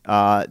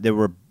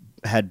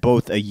 Had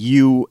both a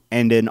U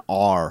and an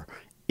R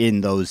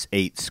in those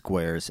 8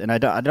 squares, and I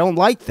don't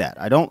like that.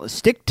 I don't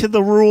stick to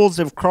the rules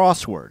of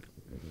crossword.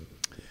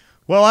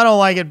 Well, I don't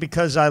like it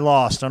because I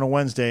lost on a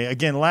Wednesday.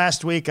 Again,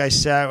 last week I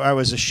said I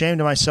was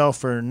ashamed of myself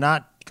for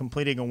not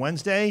completing a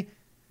Wednesday,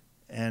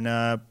 and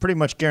pretty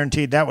much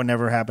guaranteed that would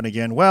never happen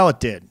again. Well,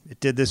 it did. It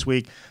did this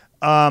week.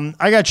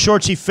 I got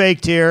Shortsy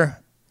faked here.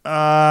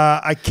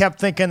 I kept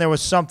thinking there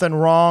was something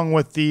wrong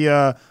with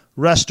the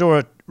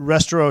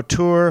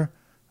restaurateur.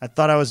 I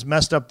thought I was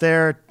messed up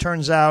there.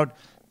 Turns out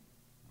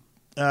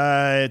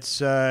it's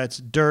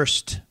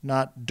Durst,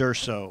 not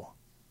Durso.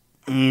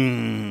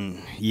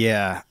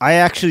 Yeah, I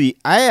actually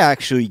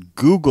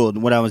Googled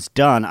when I was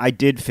done. I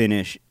did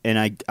finish, and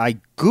I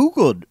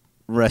Googled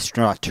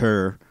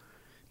restaurateur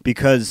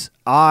because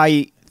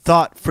I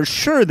thought for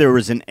sure there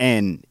was an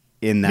N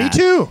in that.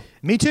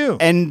 Me too.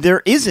 And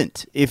there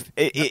isn't. If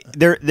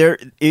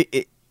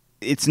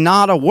it's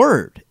not a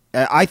word.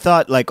 I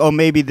thought like, oh,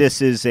 maybe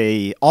this is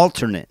a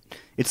alternate.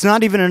 It's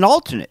not even an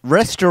alternate.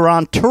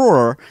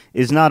 Restaurateur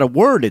is not a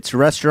word. It's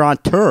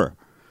restaurateur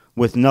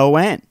with no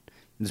N.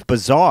 It's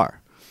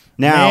bizarre.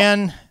 Now,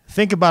 man,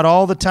 think about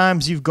all the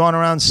times you've gone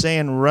around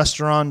saying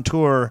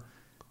restaurateur,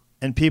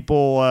 and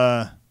people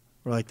were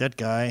like, that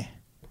guy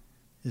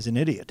is an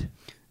idiot.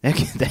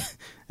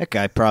 That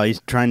guy probably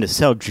is trying to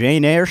sell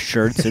Jane Eyre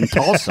shirts in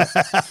Tulsa.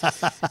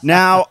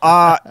 Now,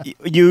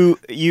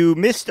 you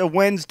missed a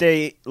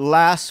Wednesday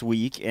last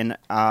week, and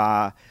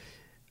I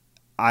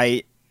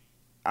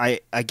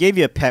gave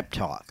you a pep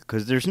talk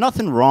because there's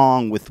nothing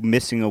wrong with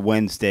missing a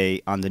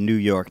Wednesday on the New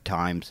York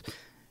Times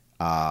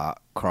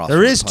crossword.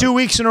 There is 2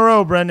 weeks in a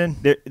row, Brendan.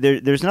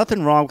 There's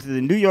nothing wrong with it.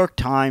 The New York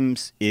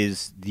Times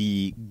is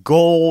the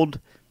gold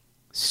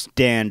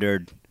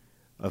standard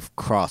of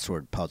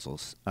crossword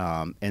puzzles,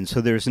 and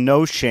so there's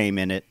no shame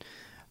in it,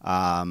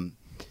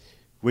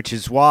 which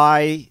is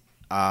why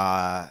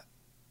I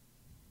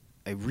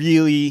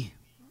really,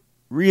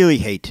 really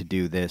hate to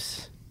do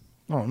this.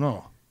 Oh,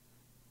 no.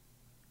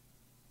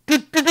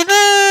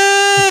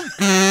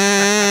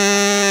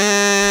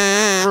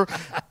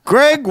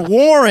 Greg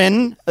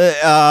Warren,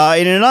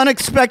 in an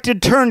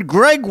unexpected turn,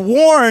 Greg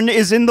Warren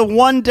is in the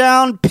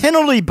one-down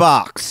penalty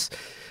box.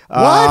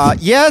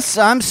 What? Yes,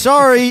 I'm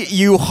sorry.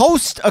 You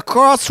host a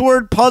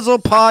crossword puzzle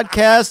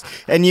podcast,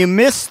 and you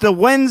missed the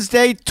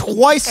Wednesday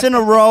twice in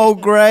a row,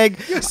 Greg.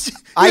 You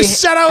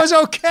said I was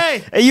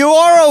okay. You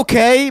are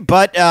okay,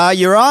 but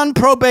you're on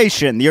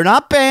probation. You're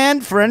not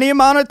banned for any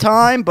amount of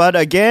time, but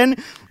again...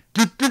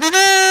 So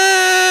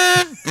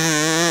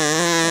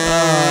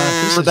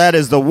that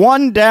is the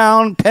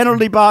one-down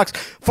penalty box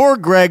for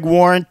Greg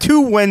Warren.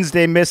 2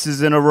 Wednesday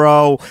misses in a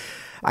row.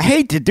 I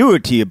hate to do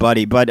it to you,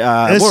 buddy, but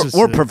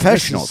we're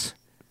professionals.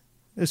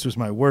 This was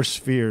my worst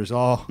fears,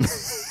 all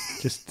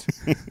just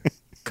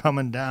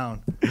coming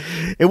down.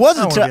 It was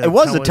a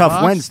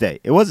tough Wednesday.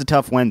 It was a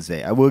tough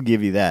Wednesday. I will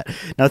give you that.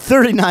 Now,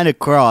 39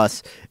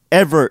 across,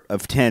 Everett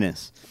of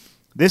tennis.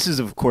 This is,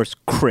 of course,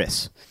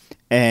 Chris.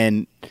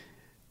 And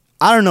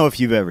I don't know if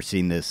you've ever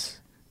seen this,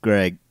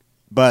 Greg,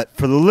 but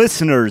for the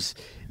listeners,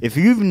 if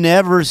you've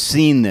never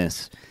seen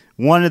this,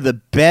 one of the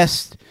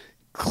best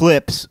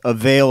clips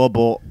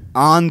available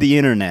on the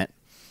internet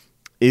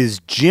is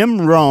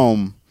Jim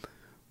Rome.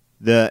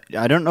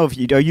 I don't know if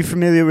are you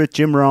familiar with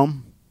Jim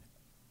Rome?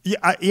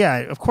 Yeah,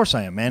 of course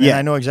I am, man. And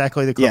I know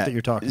exactly the clip that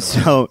you're talking about.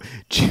 So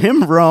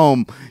Jim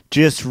Rome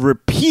just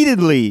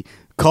repeatedly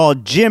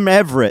called Jim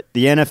Everett,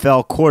 the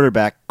NFL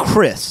quarterback,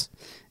 Chris,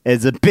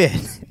 as a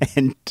bit,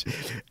 and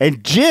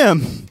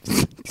Jim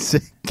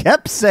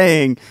kept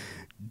saying,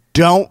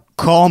 "Don't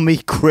call me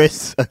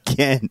Chris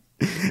again."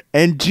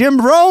 And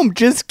Jim Rome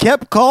just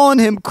kept calling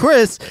him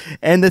Chris.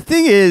 And the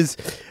thing is,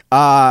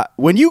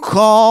 when you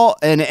call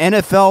an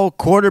NFL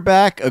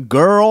quarterback a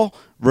girl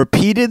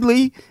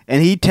repeatedly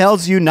and he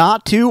tells you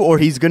not to or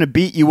he's going to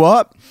beat you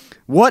up,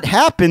 what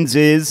happens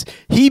is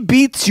he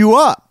beats you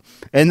up.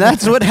 And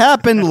that's what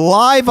happened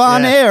live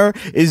on air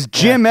is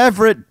Jim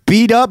Everett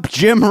beat up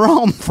Jim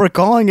Rome for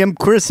calling him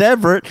Chris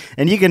Everett.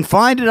 And you can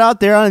find it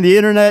out there on the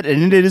internet,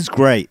 and it is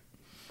great.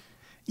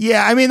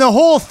 Yeah, I mean, the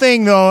whole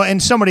thing, though,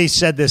 and somebody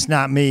said this,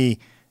 not me,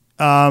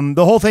 the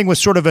whole thing was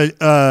sort of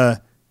an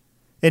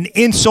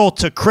insult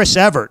to Chris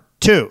Everett,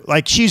 too.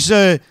 Like, she's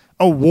a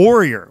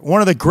warrior,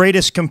 one of the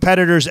greatest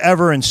competitors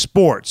ever in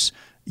sports.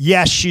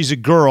 Yes, she's a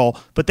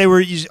girl, but it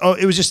was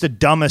just the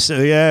dumbest.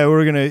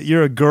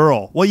 You're a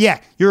girl. Well, yeah,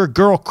 you're a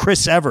girl,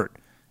 Chris Everett.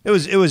 It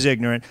was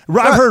ignorant.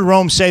 I've heard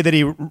Rome say that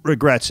he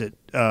regrets it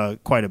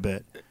quite a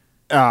bit.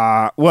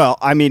 Well,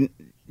 I mean,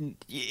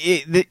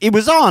 it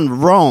was on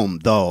Rome,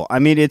 though. I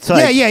mean, it's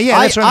like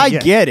That's what I mean,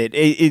 get it.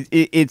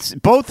 It's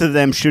both of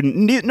them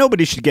shouldn't.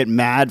 Nobody should get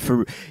mad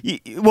for.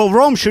 Well,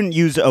 Rome shouldn't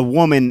use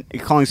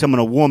calling someone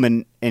a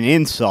woman an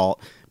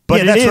insult.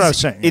 But that's what I was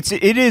saying.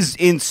 It is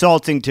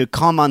insulting to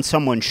come on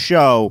someone's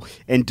show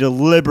and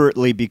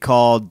deliberately be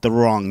called the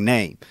wrong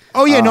name.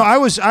 Oh yeah, no, I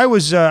was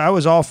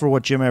all for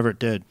what Jim Everett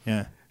did.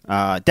 Yeah,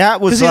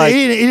 that was like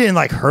he didn't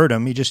like hurt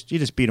him. He just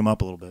beat him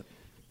up a little bit.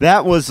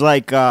 That was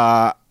like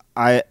I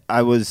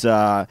was.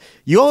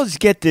 You always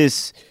get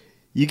this.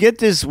 You get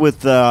this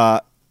with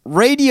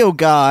radio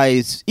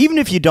guys, even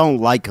if you don't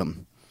like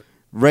them.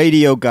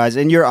 Radio guys,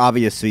 and you're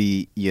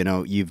obviously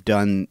you've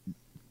done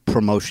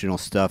promotional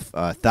stuff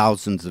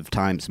thousands of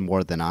times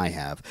more than I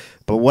have.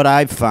 But what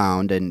I've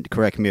found, and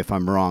correct me if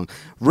I'm wrong,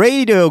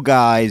 radio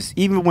guys,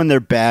 even when they're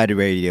bad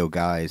radio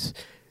guys,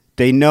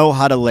 They know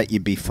how to let you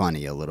be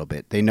funny a little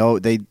bit. They know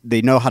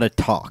how to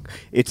talk.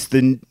 It's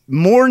the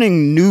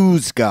morning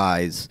news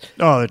guys.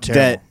 Oh, they're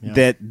terrible.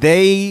 That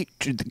they,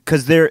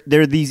 because they're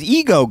these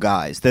ego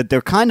guys that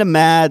they're kind of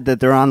mad that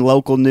they're on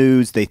local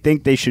news. They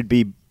think they should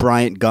be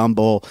Bryant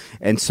Gumbel,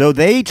 and so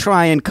they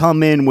try and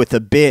come in with a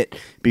bit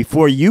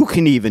before you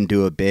can even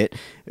do a bit.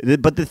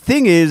 But the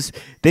thing is,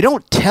 they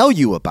don't tell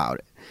you about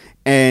it.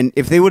 And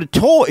if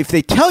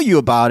they tell you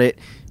about it,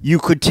 you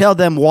could tell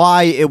them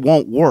why it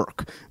won't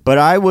work. But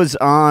I was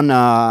on,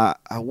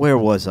 where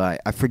was I?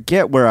 I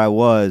forget where I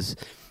was.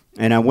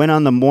 And I went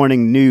on the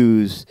morning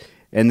news,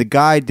 and the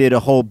guy did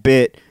a whole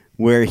bit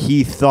where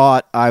he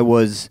thought I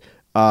was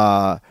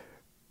Brendan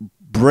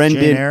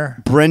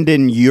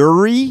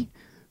Urie,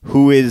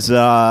 who is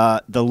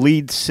the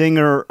lead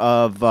singer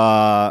of,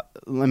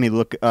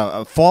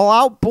 Fall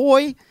Out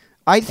Boy,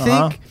 I think.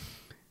 Uh-huh.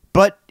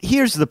 But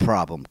here's the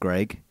problem,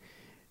 Greg.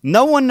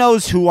 No one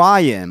knows who I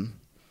am,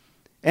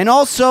 and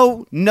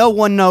also no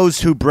one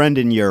knows who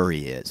Brendan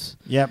Urie is.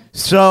 Yep.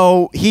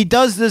 So he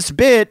does this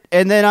bit,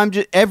 and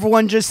then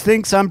everyone just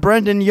thinks I'm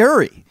Brendan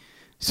Urie.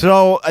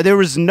 So there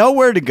was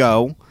nowhere to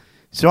go.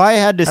 So I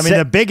had to.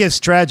 The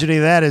biggest tragedy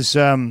of that is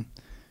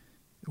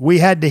we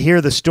had to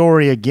hear the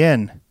story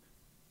again.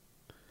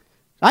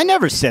 I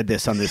never said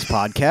this on this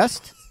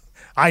podcast.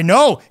 I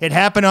know it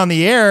happened on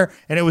the air,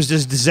 and it was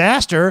this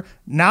disaster.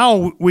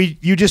 Now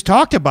you just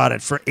talked about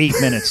it for 8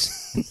 minutes.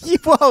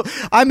 Well,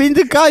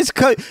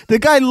 the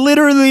guy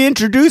literally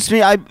introduced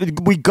me.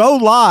 We go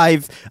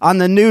live on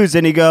the news,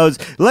 and he goes,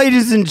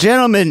 "Ladies and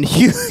gentlemen,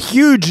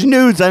 huge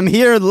news! I'm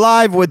here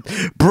live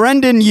with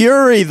Brendan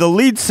Urie, the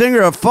lead singer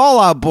of Fall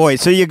Out Boy.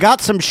 So you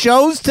got some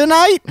shows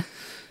tonight?"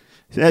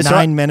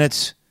 9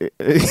 minutes.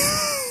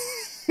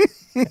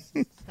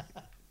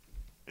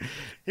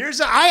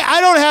 I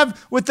don't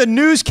have with the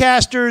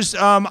newscasters.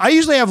 I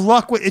usually have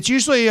luck with. It's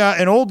usually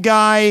an old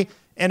guy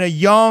and a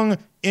young,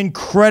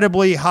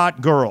 incredibly hot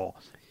girl,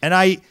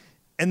 and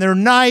they're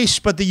nice.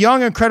 But the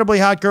young, incredibly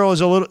hot girl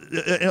is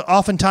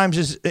oftentimes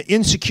is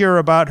insecure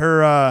about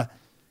her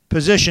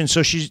position,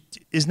 so she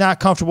is not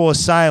comfortable with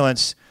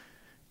silence.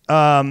 So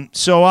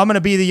I'm going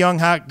to be the young,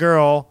 hot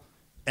girl,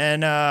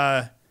 and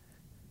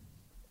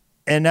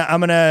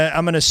I'm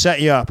gonna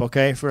set you up,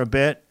 okay, for a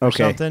bit or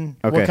something.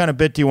 Okay. What kind of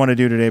bit do you want to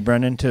do today,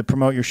 Brendan, to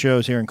promote your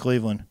shows here in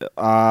Cleveland?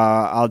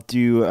 I'll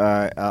do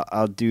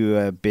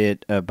a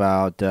bit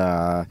about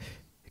the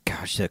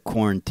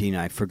quarantine.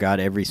 I forgot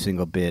every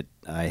single bit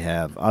I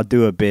have. I'll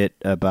do a bit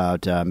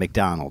about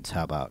McDonald's.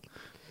 How about?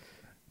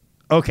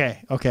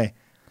 Okay.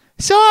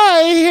 So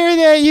I hear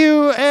that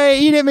you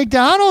eat at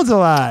McDonald's a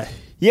lot.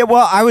 Yeah,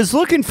 well, I was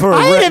looking for.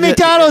 I eat at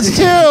McDonald's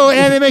too,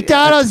 and the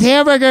McDonald's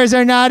hamburgers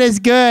are not as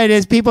good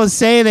as people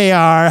say they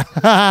are.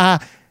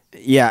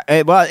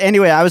 Yeah. Well,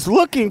 anyway, I was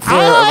looking for.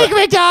 I like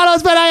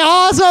McDonald's, but I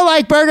also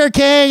like Burger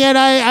King,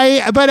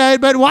 and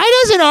but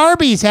why doesn't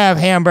Arby's have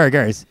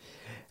hamburgers?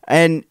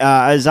 And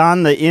I was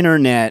on the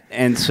internet,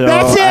 and so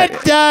that's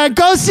it.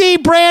 Go see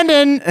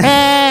Brandon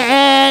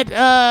at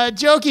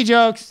Jokey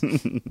Jokes.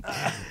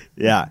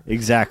 Yeah,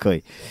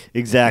 exactly.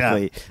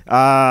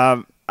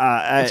 Yeah.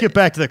 Let's get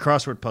back to the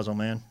crossword puzzle,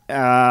 man.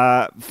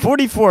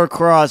 44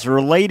 across,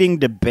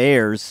 relating to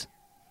bears.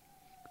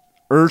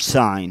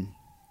 Ursine,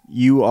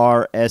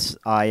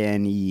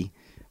 Ursine.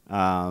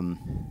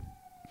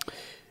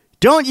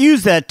 Don't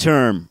use that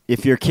term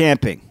if you're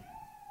camping,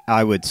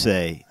 I would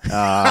say.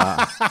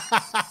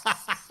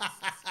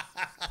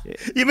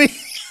 You mean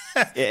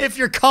if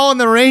you're calling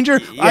the ranger?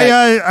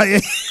 Yeah.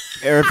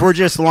 Or if we're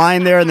just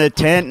lying there in the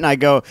tent and I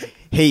go,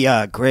 "Hey,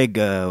 Greg,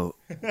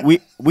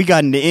 we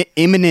got an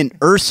imminent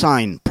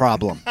Ursine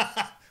problem."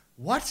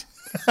 What?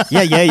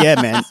 Yeah,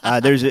 man.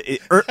 There's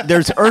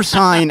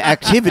Ursine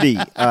activity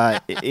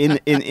in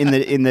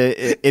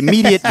the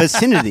immediate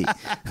vicinity.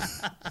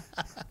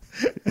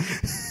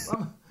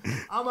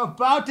 I'm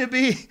about to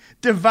be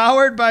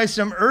devoured by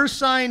some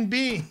Ursine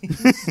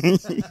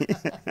beings.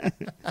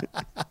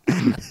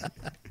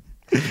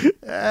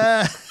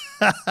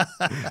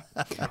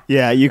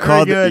 Yeah, you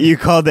called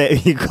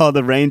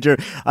the ranger.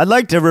 I'd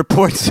like to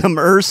report some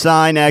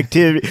Ursine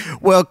activity.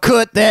 Well,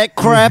 cut that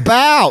crap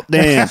out,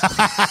 then.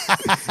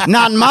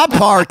 Not in my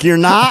park, you're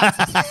not.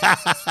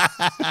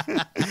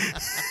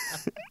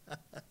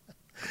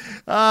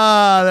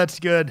 That's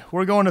good.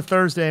 We're going to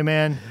Thursday,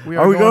 man.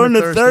 Are we going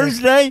to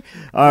Thursday?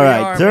 All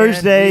right,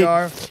 Thursday,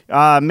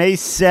 May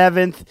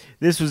 7th.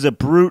 This was a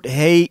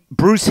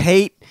Bruce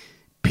Haight,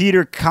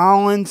 Peter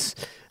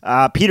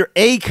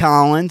A.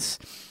 Collins.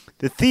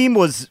 The theme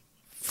was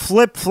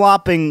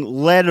flip-flopping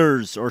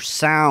letters or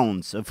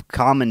sounds of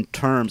common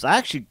terms. I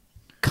actually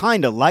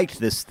kind of liked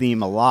this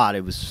theme a lot.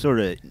 It was sort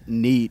of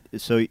neat.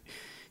 So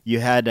you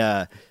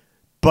had,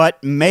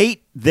 but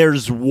mate,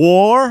 there's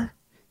war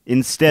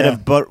instead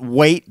of but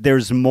wait,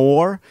 there's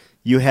more.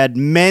 You had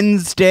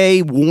Men's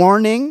Day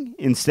warning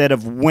instead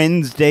of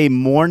Wednesday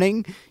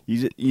morning.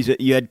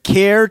 You had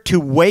care to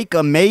wake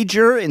a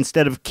major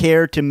instead of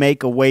care to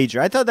make a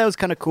wager. I thought that was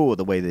kind of cool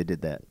the way they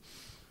did that.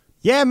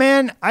 Yeah,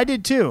 man, I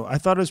did too. I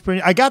thought it was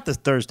pretty. I got this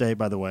Thursday,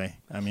 by the way.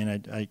 I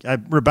mean, I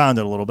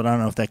rebounded a little bit. I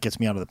don't know if that gets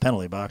me out of the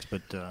penalty box,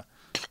 but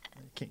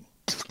came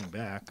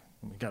back.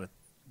 We got it.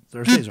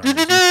 Thursdays are easy.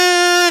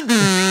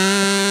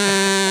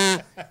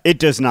 It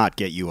does not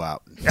get you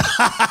out.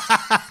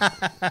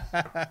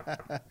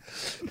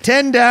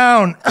 10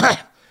 down.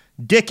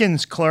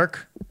 Dickens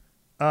clerk.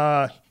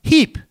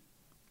 Heap.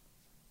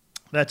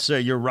 That's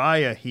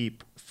Uriah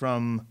Heep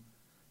from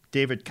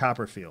David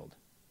Copperfield.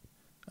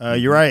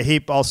 Uriah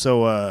Heep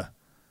also a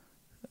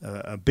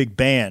big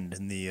band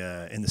in the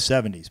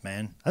 70s,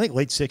 man. I think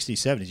late 60s,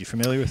 70s. You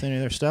familiar with any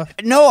of their stuff?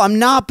 No, I'm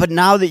not. But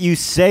now that you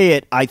say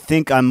it, I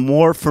think I'm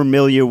more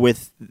familiar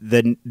with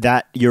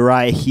that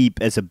Uriah Heep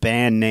as a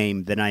band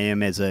name than I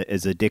am as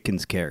a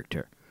Dickens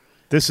character.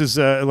 This is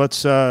let's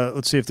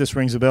see if this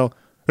rings a bell.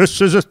 This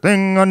is a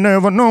thing I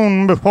never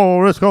known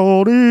before. It's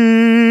called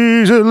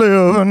easy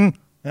living.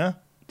 Yeah.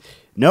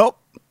 Nope.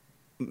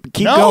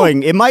 Keep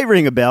going. It might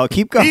ring a bell.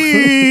 Keep going.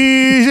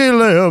 Easy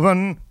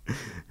living.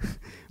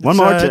 One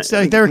more time. It's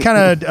like they were kind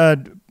of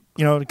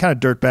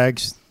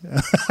dirtbags.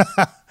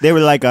 They were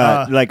like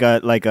a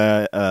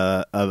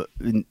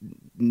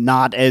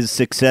not as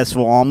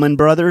successful Allman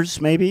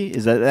Brothers, maybe?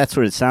 That's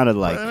what it sounded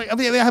like? I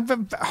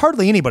mean,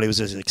 hardly anybody was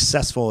as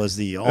successful as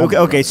the Allman Okay,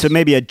 Brothers. so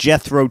maybe a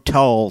Jethro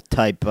Tull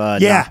type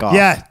knockoff.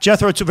 Yeah,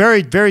 Jethro,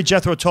 very, very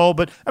Jethro Tull.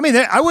 But I mean,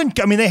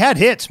 they had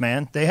hits,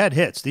 man. They had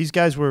hits. These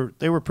guys were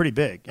pretty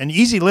big. And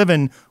Easy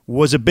Living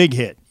was a big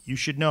hit. You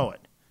should know it.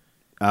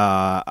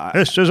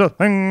 This is a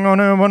thing I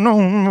never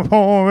known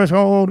before. It's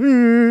called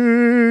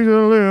easy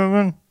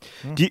living.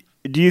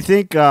 Do you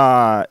think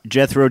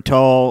Jethro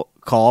Tull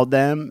called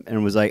them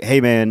and was like,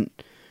 "Hey, man,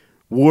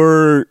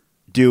 we're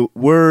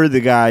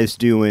the guys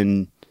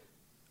doing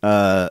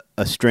a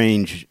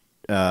strange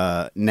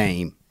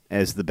name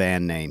as the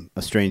band name,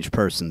 a strange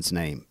person's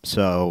name.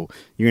 So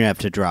you're gonna have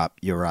to drop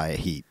Uriah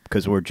Heep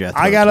because we're Jethro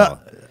Tull."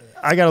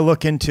 I gotta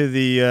look into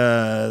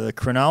the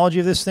chronology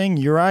of this thing.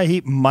 Uriah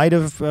Heep might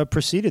have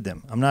preceded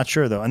them. I'm not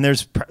sure though. And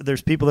there's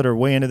people that are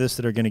way into this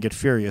that are going to get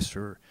furious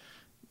for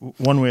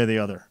one way or the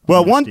other.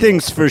 Well, one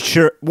thing's for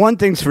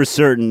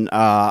certain.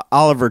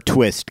 Oliver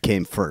Twist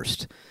came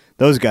first.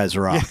 Those guys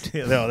rocked.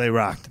 Yeah, no, they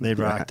rocked. They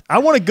rocked. I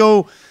want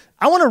to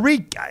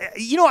read.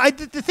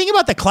 The thing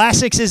about the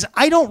classics is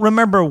I don't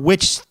remember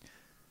which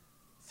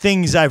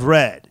things I've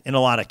read in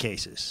a lot of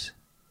cases.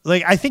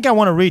 Like I think I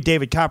want to read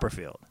David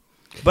Copperfield.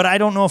 But I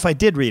don't know if I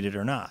did read it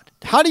or not.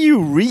 How do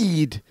you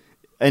read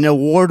an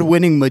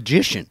award-winning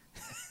magician?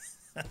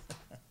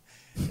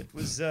 It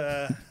was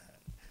a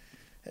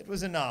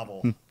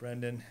novel,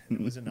 Brendan. It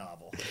was a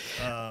novel.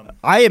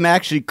 I am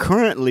actually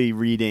currently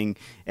reading,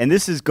 and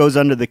this goes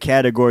under the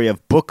category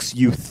of books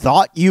you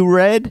thought you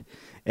read,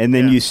 and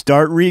then you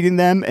start reading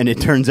them, and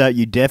it turns out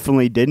you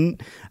definitely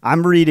didn't.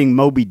 I'm reading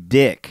Moby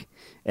Dick,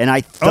 and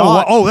I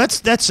thought...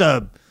 that's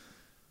a...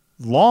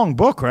 long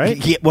book, right?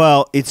 Yeah,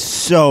 well, it's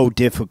so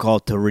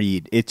difficult to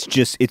read.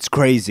 It's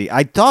crazy.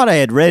 I thought I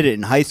had read it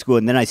in high school,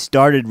 and then I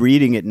started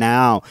reading it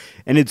now,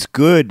 and it's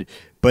good,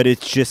 but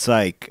it's just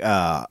like,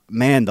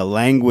 man, the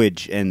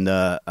language and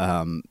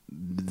the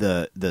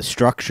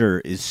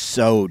structure is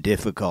so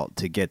difficult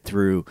to get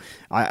through.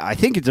 I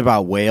think it's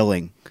about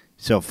whaling.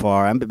 So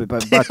far, I'm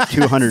about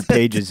 200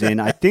 pages in.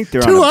 I think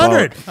they're 200? On a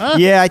boat. Huh?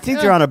 Yeah, I think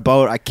they're on a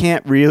boat. I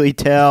can't really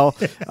tell.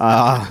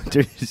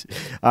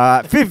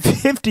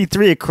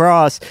 53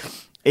 across.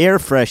 Air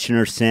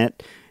freshener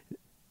scent.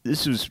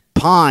 This was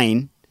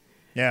pine.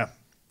 Yeah,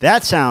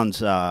 that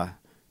sounds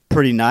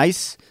pretty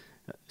nice,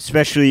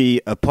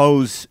 especially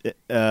opposed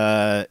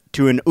to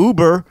an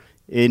Uber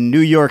in New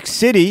York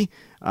City,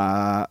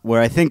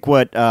 where I think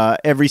what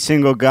every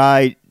single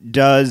guy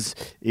does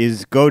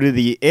is go to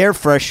the air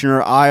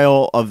freshener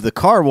aisle of the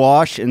car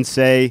wash and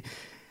say,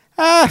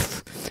 I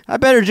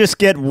better just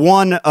get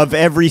one of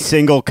every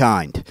single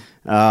kind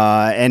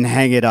and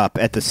hang it up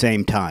at the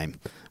same time.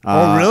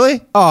 Oh,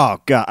 really? Oh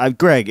God,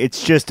 Greg,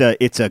 it's just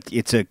it's a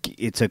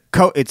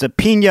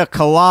pina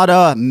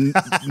colada,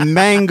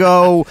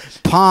 mango,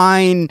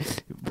 pine,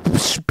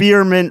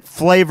 spearmint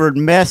flavored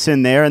mess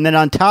in there, and then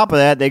on top of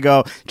that, they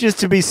go, just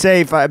to be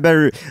safe, I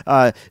better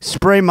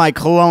spray my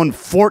cologne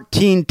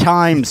 14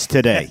 times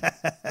today.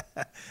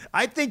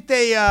 I think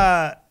they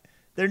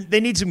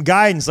need some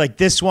guidance, like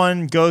this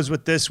one goes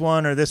with this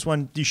one, or this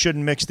one you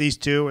shouldn't mix these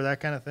two, or that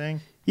kind of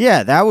thing.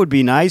 Yeah, that would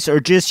be nice, or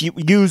just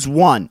use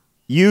one.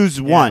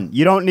 Use one.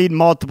 You don't need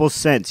multiple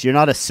scents. You're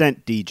not a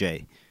scent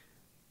DJ.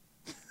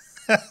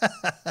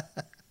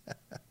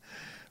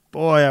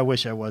 Boy, I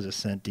wish I was a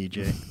scent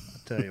DJ.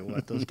 I'll tell you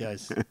what, those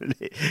guys.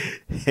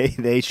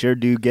 they sure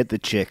do get the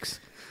chicks.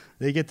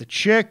 They get the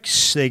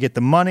chicks. They get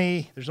the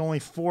money. There's only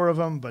 4 of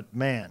them, but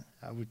man,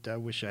 I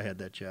wish I had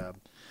that job.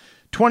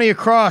 20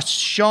 across,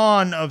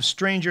 Sean of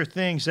Stranger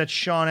Things. That's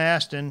Sean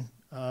Astin,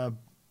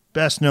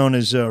 best known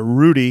as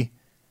Rudy.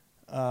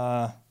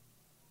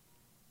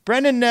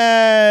 Brendan,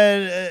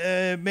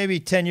 maybe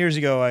 10 years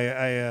ago,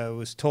 I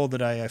was told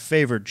that I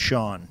favored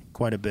Sean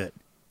quite a bit.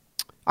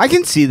 I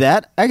can see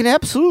that. I can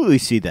absolutely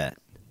see that.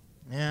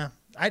 Yeah.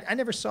 I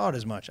never saw it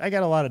as much. I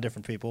got a lot of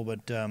different people,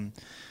 but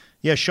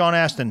yeah, Sean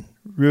Astin,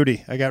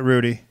 Rudy. I got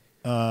Rudy,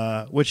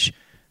 which,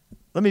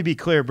 let me be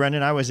clear,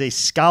 Brendan, I was a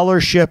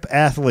scholarship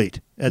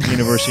athlete at the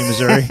University of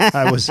Missouri.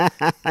 I was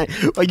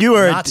Well, you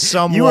were not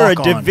some you were a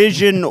walk-on.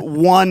 Division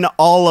I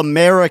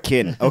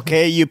All-American.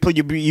 Okay,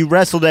 you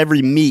wrestled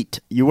every meet.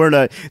 You weren't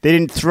a. They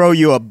didn't throw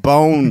you a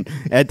bone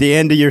at the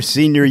end of your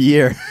senior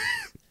year.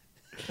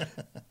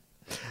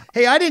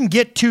 Hey, I didn't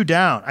get 2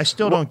 down. I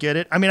still don't get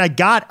it. I mean, I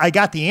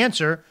got the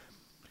answer.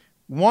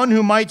 One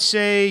who might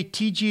say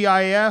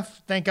TGIF,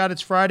 thank God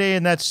it's Friday,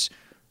 and that's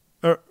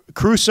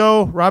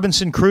Crusoe,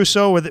 Robinson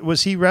Crusoe.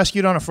 Was he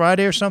rescued on a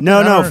Friday or something? I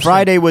don't No. understand.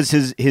 Friday was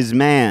his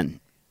man.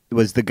 It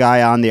was the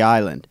guy on the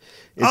island.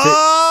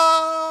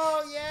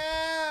 Oh,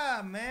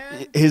 yeah,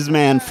 man. His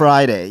man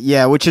Friday.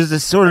 Yeah, which is a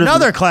sort of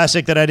Another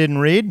classic that I didn't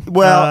read.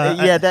 Well,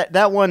 yeah,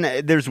 that one.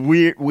 There's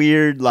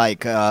weird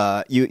like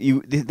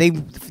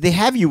they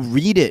have you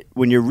read it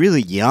when you're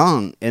really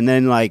young, and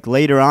then like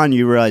later on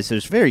you realize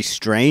there's very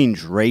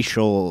strange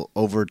racial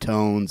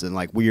overtones and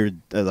like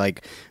weird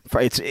like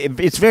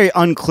it's very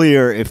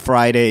unclear if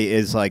Friday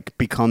is like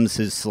becomes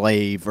his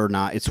slave or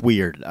not. It's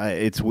weird.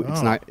 It's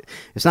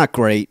not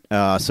great.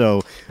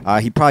 So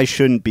he probably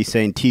shouldn't be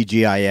saying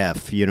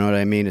TGIF. You know what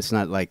I mean? It's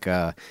not like.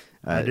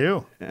 I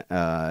do.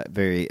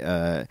 Very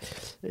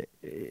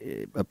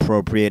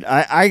appropriate.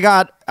 I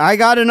got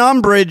an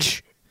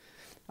umbrage.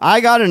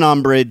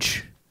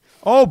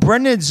 Oh,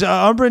 Brendan's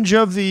umbrage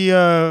of the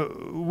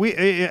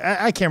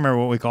I can't remember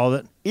what we called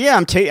it. Yeah,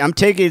 I'm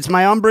taking. It's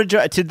my umbrage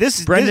to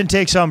this. Brendan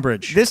takes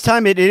umbrage. This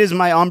time it is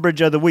my umbrage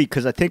of the week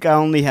because I think I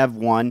only have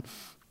one,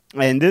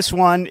 and this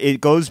one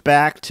it goes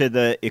back to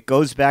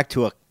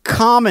a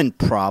common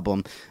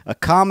problem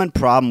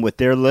with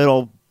their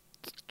little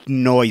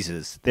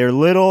noises. Their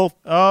little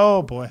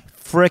Oh boy.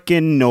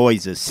 frickin'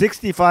 noises.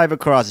 65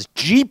 across.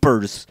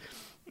 Jeepers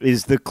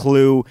is the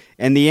clue,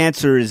 and the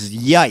answer is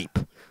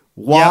yipe.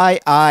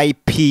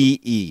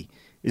 Y-I-P-E.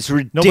 It's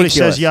ridiculous. Nobody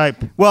says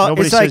yipe. Well,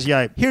 Nobody it's like, says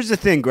yipe. Here's the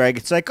thing, Greg.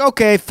 It's like,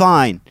 okay,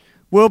 fine.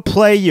 We'll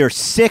play your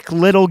sick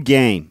little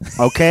game,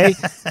 okay?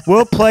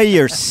 We'll play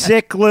your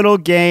sick little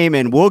game,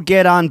 and we'll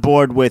get on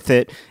board with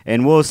it,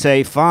 and we'll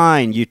say,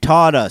 fine, you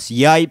taught us.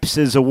 Yipes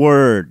is a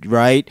word,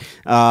 right?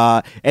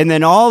 And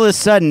then all of a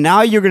sudden,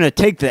 now you're going to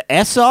take the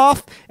S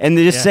off and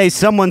just say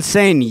someone's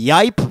saying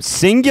yipe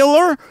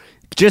singular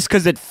just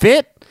because it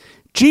fit?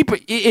 Jeep,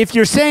 if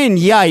you're saying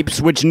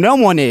yipes, which no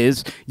one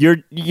is,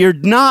 you're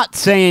not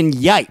saying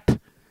yipe.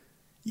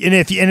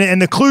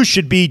 And the clue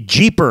should be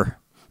jeeper.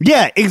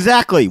 Yeah,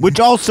 exactly. Which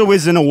also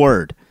isn't a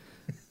word.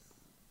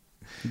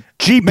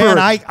 Jeeper, Man,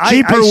 I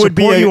Jeeper would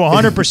be support you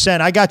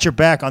 100%. I got your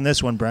back on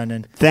this one,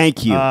 Brendan.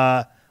 Thank you.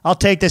 I'll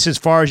take this as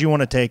far as you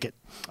want to take it.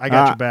 I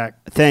got your back.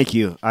 Thank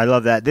you. I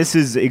love that. This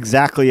is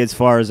exactly as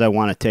far as I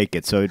want to take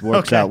it, so it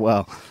works out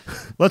well.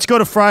 Let's go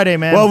to Friday,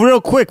 man. Well,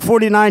 real quick,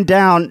 49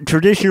 down,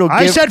 traditional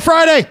gift. I said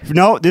Friday.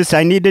 No,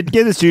 I need to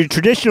give this to you.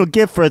 Traditional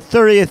gift for a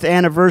 30th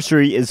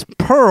anniversary is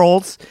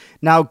pearls.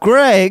 Now,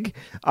 Greg,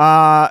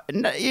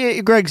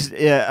 Greg's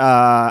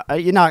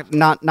you're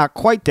not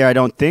quite there, I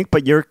don't think,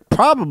 but you're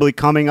probably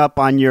coming up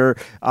on your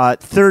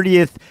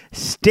 30th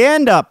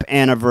stand-up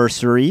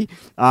anniversary,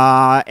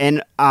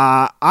 and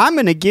I'm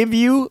going to give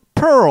you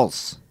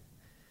pearls.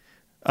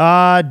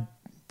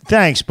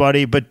 Thanks,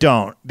 buddy, but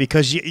don't,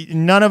 because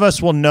none of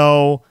us will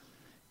know.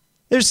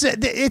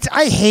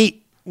 I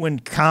hate when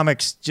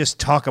comics just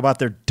talk about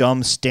their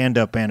dumb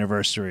stand-up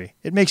anniversary.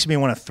 It makes me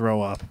want to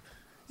throw up.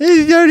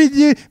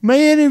 My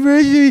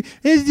anniversary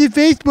is the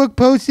Facebook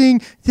posting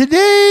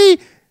today.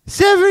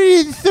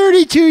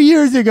 32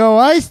 years ago,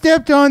 I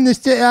stepped on the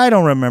stage. I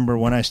don't remember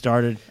when I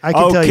started. I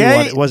can tell you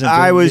what, it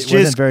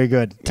wasn't very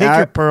good. Take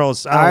your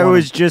pearls. I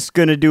was just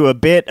going to do a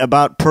bit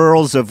about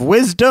pearls of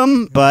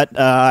wisdom, but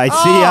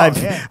I've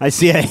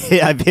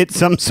hit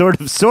some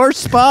sort of sore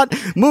spot.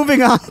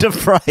 Moving on to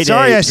Friday.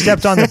 Sorry I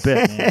stepped on the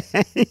bit, man.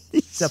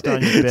 Stepped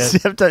on your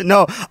bit.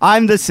 No,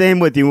 I'm the same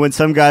with you. When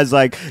some guy's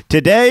like,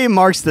 today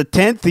marks the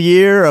 10th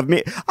year of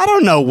me. I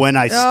don't know when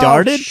I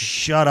started.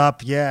 Shut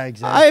up. Yeah,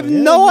 exactly. I have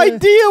no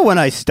idea when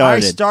I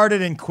started. I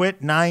started and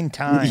quit 9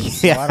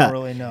 times, Yeah. so I don't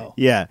really know.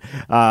 Yeah.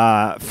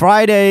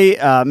 Friday,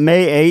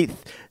 May 8th,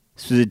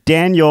 this was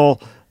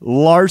Daniel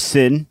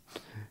Larson.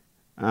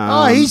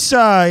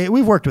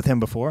 We've worked with him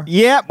before.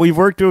 Yeah, we've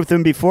worked with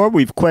him before.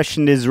 We've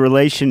questioned his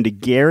relation to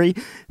Gary.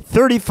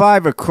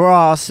 35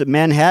 across,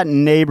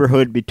 Manhattan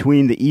neighborhood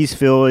between the East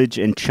Village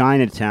and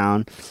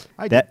Chinatown.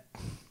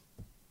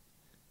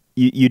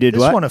 You did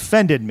This what? one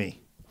offended me.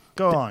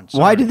 Go on.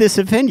 Sorry. Why did this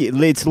offend you?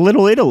 It's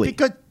Little Italy.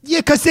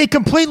 Because they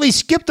completely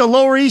skipped the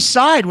Lower East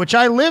Side, which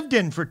I lived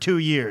in for 2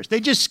 years. They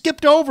just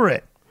skipped over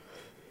it.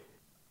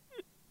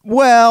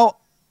 Well,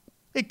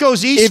 it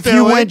goes East Village. If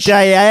you went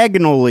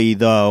diagonally,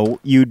 though,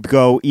 you'd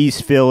go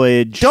East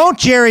Village. Don't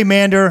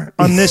gerrymander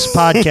on this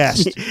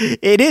podcast.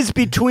 It is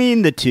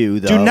between the two,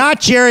 though. Do not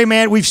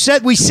gerrymander. We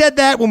said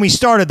that when we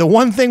started. The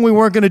one thing we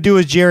weren't going to do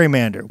is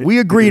gerrymander. We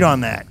agreed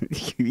on that.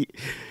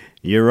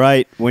 You're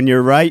right. When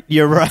you're right,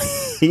 you're right.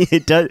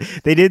 it does.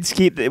 They did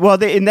skip.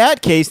 Well, in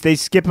that case, they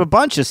skip a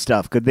bunch of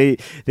stuff. Could they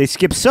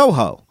skip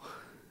Soho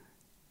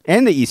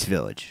and the East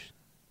Village?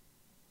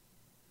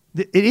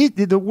 It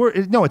is the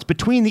word. No, it's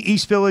between the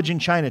East Village and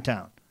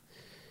Chinatown.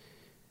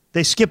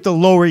 They skip the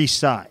Lower East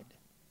Side.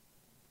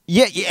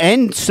 Yeah,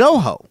 and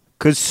Soho.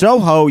 Because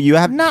Soho, you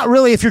have... Not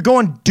really. If you're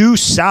going due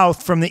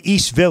south from the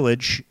East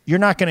Village, you're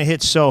not going to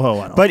hit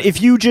Soho. But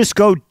if you just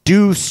go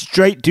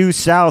straight due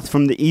south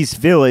from the East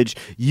Village,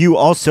 you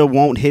also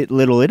won't hit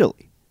Little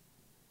Italy.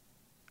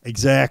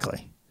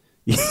 Exactly.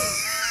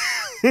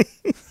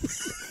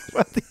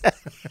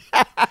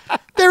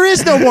 There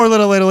is no more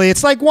Little Italy.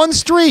 It's like one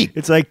street.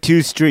 It's like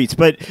two streets.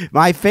 But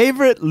my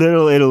favorite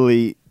Little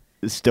Italy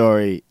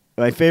story,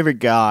 my favorite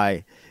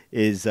guy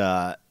is...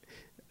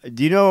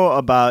 do you know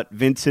about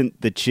Vincent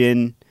the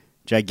Chin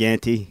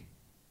Giganti?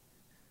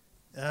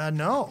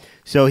 No.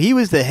 So he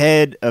was the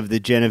head of the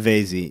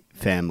Genovese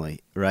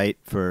family, right?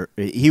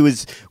 He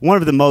was one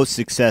of the most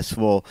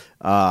successful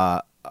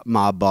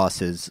mob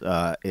bosses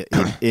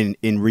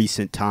in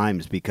recent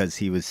times because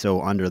he was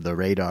so under the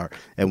radar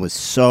and was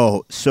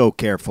so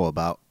careful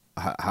about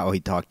how he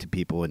talked to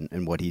people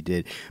and what he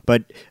did.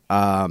 But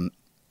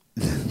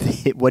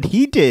what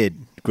he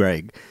did,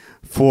 Greg,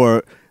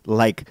 for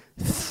like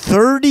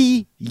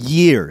 30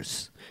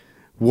 years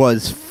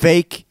was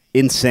fake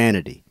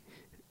insanity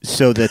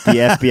so that the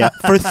FBI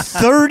for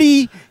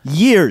 30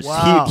 years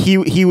wow.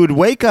 he would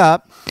wake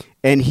up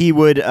and he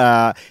would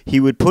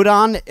put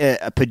on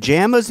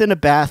pajamas and a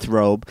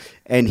bathrobe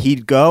and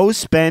he'd go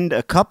spend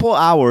a couple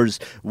hours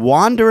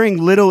wandering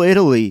Little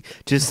Italy,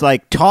 just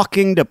like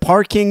talking to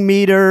parking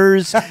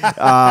meters,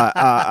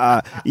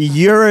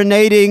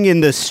 urinating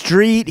in the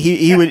street.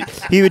 He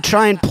would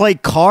try and play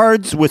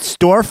cards with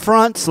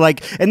storefronts,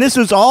 and this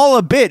was all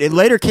a bit. It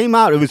later came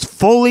out it was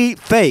fully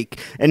fake,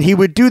 and he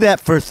would do that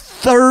for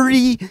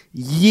 30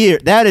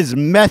 years. That is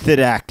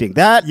method acting.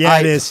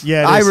 It is.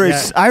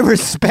 I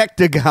respect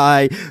a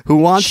guy who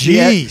wants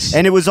Jeez.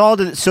 And it was all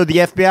so the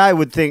FBI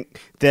would think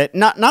that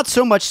not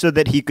so much so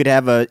that he could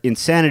have an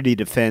insanity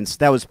defense.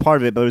 That was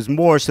part of it, but it was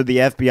more so the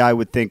FBI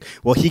would think,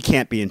 well, he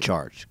can't be in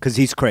charge because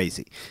he's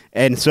crazy.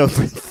 And so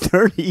for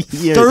 30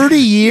 years... 30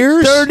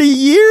 years? 30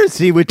 years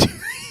he would do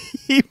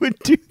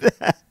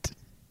that.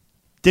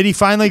 Did he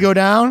finally go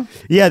down?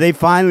 Yeah, they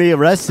finally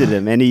arrested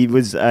him, and he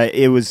was.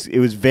 It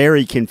was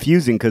very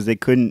confusing because they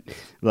couldn't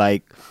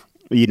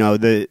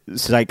the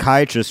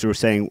psychiatrists were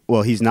saying,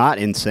 well, he's not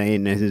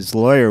insane, and his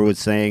lawyer was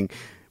saying,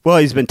 well,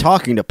 he's been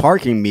talking to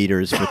parking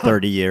meters for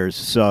 30 years,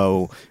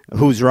 so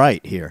who's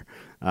right here?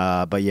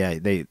 But yeah,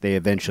 they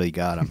eventually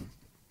got him.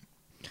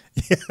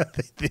 Yeah,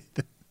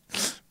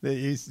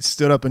 he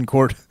stood up in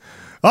court.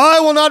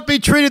 I will not be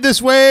treated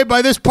this way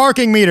by this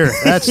parking meter.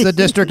 That's the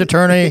district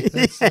attorney.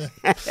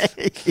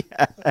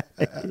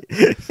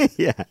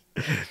 Yeah.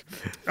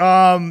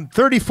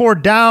 34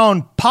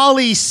 down,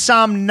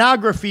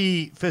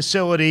 polysomnography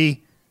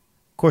facility.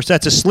 Of course,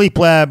 that's a sleep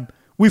lab.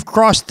 We've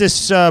crossed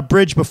this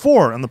bridge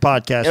before on the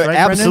podcast, right,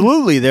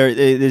 Absolutely.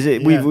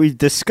 Brendan? We've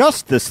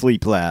discussed the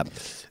sleep lab.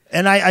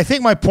 And I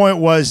think my point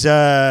was,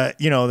 that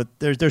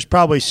there's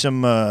probably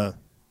some,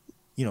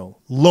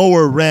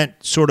 lower rent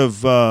sort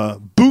of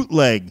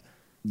bootleg.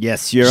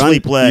 Yes, you're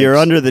sleep you're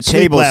under the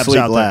table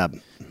sleep lab.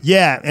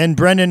 Yeah, and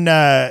Brendan,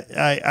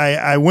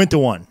 I went to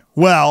one.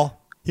 Well,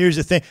 here's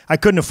the thing: I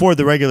couldn't afford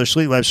the regular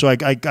sleep lab, so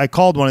I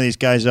called one of these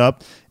guys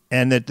up,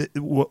 and that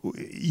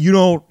you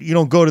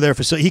don't go to their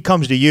facility. He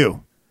comes to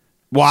you.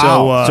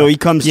 Wow! So he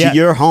comes to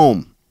your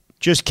home.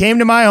 Just came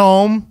to my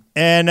home,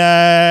 and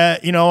I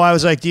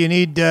was like, "Do you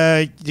need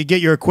to get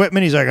your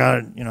equipment?" He's like,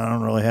 I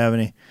don't really have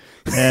any,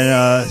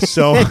 and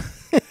so.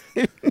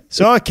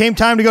 So it came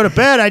time to go to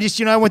bed. I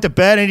went to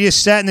bed and he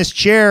just sat in this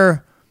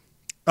chair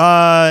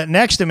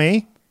next to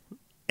me.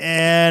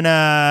 And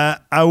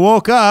I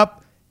woke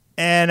up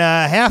and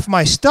half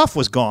my stuff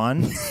was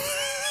gone.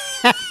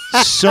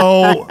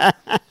 So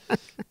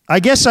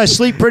I guess I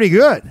sleep pretty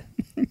good.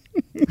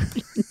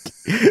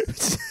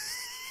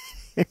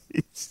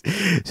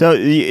 So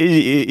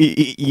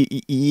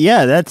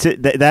yeah, that's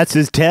it. That's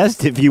his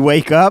test. If you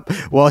wake up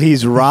while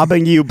he's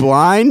robbing you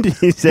blind,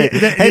 he say,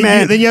 "Hey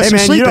man, then you have some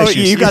sleep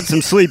issues. You got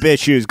some sleep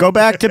issues. Go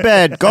back to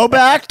bed. Go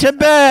back to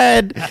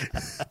bed."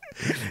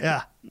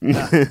 Yeah.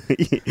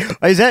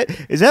 Is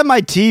that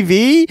my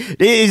TV?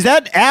 Is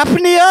that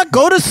apnea?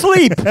 Go to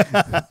sleep.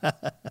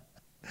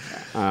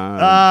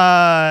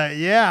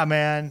 Yeah,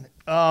 man.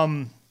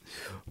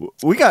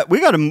 We got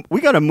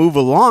to move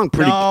along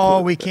pretty.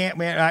 No, we can't,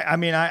 man.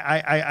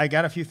 I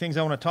got a few things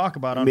I want to talk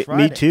about on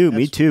Friday.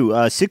 Me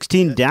too.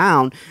 16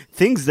 down.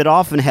 Things that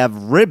often have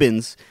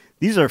ribbons.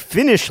 These are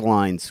finish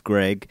lines,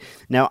 Greg.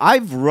 Now,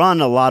 I've run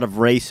a lot of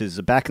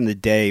races back in the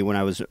day when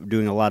I was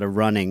doing a lot of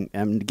running.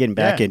 I'm getting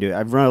back into it.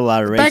 I've run a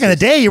lot of races. Back in the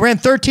day, you ran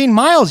 13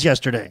 miles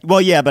yesterday.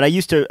 Well, yeah, but I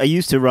used to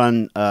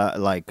run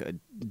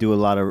do a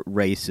lot of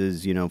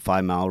races,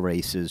 5-mile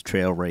races,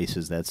 trail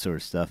races, that sort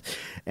of stuff.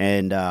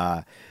 And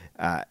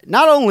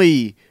not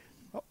only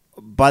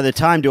by the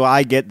time do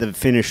I get the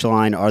finish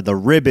line are the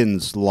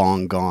ribbons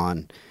long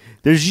gone,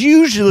 there's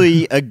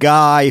usually a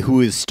guy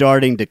who is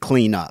starting to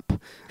clean up.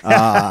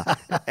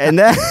 And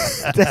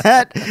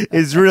that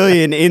is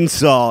really an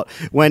insult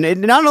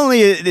when not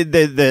only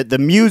the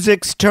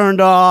music's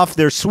turned off,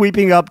 they're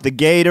sweeping up the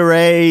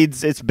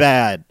Gatorades. It's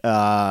bad.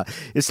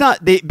 It's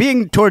not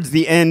being towards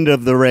the end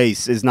of the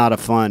race is not a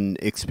fun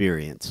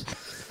experience.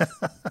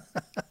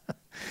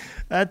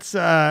 That's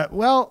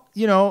well,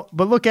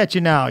 but look at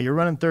you now. You're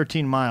running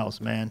 13 miles,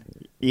 man.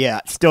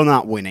 Yeah, still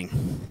not winning.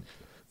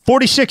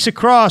 46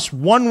 across.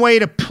 One way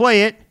to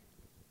play it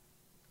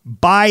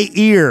by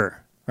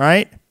ear,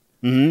 right?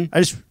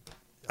 Mm-hmm.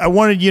 I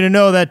wanted you to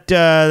know that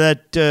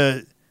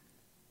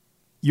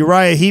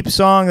Uriah Heep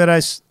song that I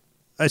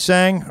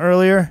sang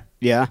earlier.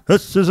 Yeah.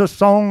 This is a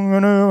song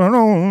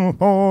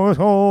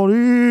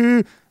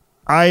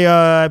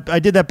I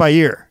did that by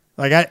ear.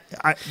 Like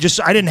I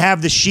didn't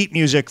have the sheet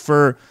music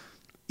for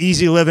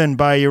Easy Living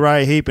by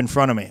Uriah Heep in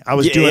front of me. I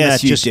was doing that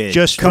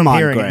just Come from on,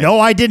 hearing Greg. it. No,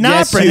 I did not,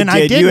 Yes, Brendan. you I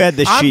did. didn't. You had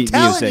the sheet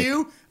I'm music. telling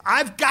you,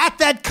 I've got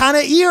that kind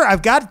of ear.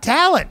 I've got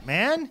talent,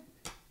 man.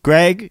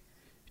 Greg,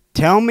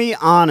 tell me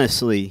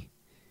honestly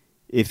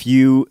if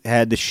you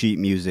had the sheet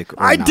music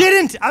or I not.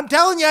 didn't. I'm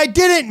telling you, I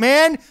didn't,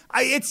 man.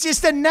 It's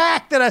just a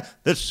knack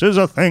that this is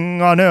a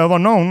thing I never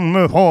known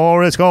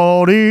before. It's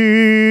called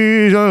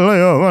Easy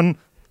Living.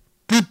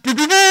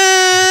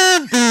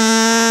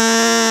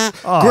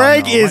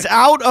 Greg is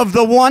out of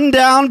the one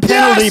down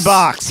penalty Yes!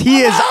 box.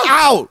 He is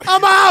out.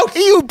 I'm out.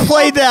 You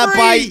played that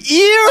by I'm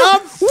ear?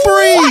 I'm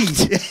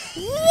free.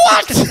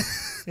 What?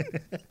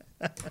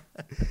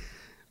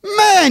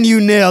 Man, you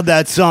nailed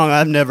that song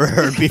I've never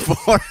heard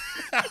before.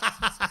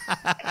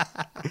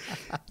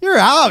 You're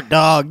out,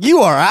 dog. You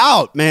are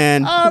out,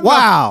 man. I'm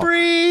wow. a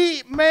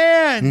free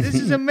man. This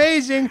is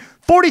amazing.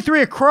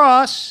 43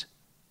 across.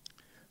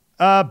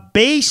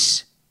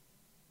 Base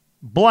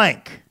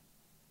blank.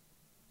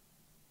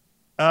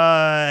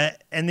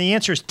 And the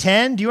answer is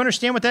 10. Do you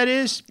understand what that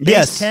is? Base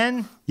Yes.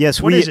 10?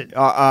 Yes, What is it?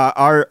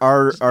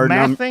 Our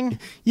Math thing?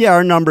 Yeah,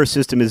 our number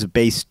system is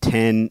base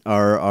 10.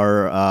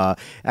 The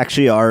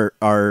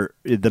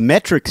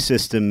metric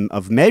system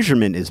of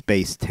measurement is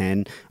base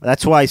 10.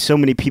 That's why so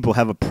many people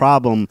have a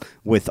problem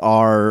with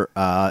our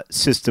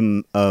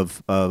system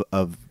of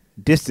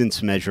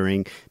distance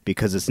measuring,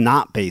 because it's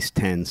not base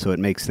 10, so it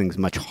makes things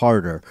much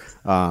harder.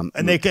 And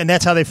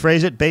that's how they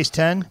phrase it, base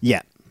 10?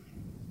 Yeah.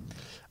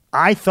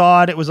 I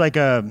thought it was like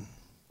a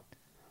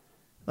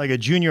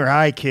junior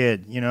high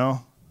kid,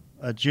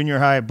 a junior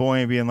high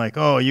boy being like,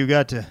 "Oh, you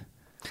got to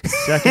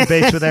second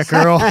base with that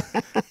girl.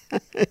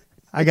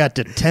 I got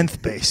to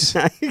 10th base."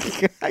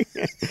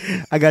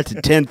 I got to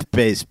 10th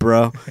base,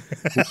 bro.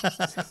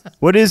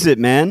 What is it,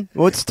 man?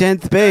 What's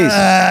 10th base?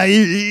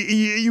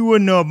 You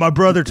wouldn't know. My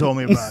brother told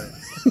me about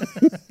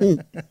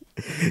it.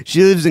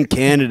 She lives in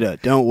Canada.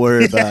 Don't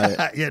worry about it.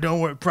 Yeah, don't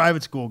worry.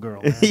 Private school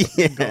girl. Man.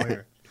 Yeah. Go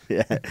here.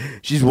 Yeah,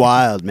 she's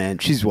wild, man.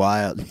 She's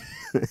wild.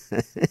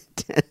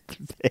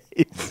 10th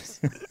base.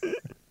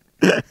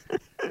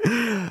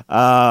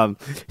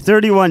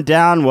 31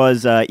 down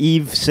was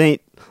Yves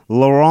Saint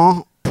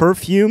Laurent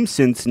perfume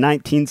since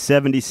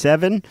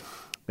 1977.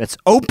 That's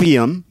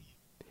opium.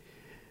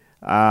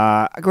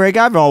 Greg,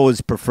 I've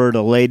always preferred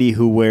a lady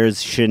who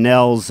wears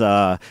Chanel's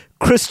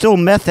crystal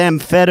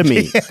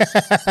methamphetamine.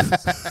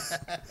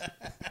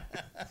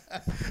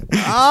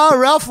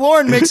 Ralph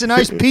Lauren makes a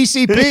nice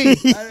PCP.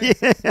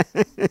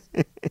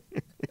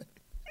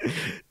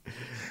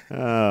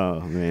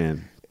 Oh,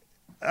 man.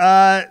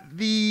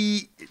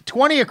 The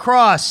 20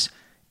 across,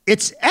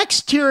 its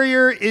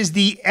exterior is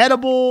the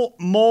edible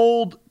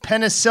mold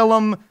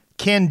Penicillium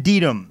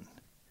candidum.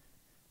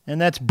 And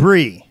that's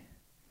brie.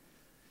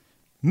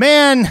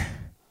 Man,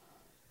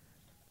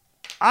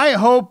 I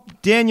hope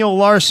Daniel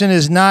Larson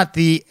is not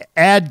the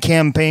ad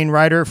campaign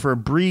writer for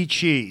brie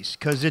cheese,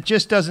 because it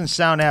just doesn't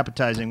sound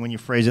appetizing when you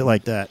phrase it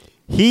like that.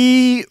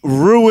 He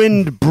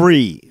ruined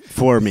brie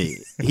for me.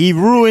 He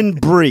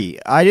ruined brie.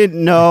 I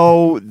didn't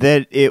know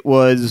that it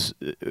was...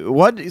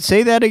 What?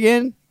 Say that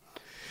again?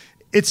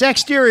 Its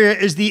exterior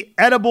is the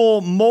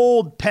edible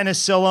mold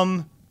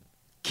Penicillium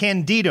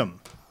candidum.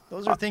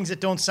 Those are things that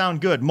don't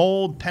sound good.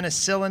 Mold,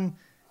 penicillin,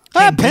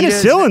 candida.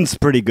 Penicillin's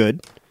pretty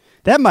good.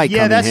 That might come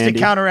in that's handy. to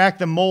counteract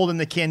the mold and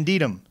the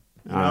candidum.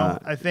 You know,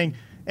 I think,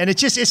 and it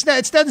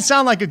doesn't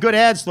sound like a good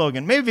ad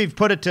slogan. Maybe if you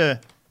put it to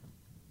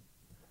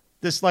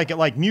this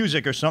like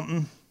music or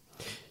something.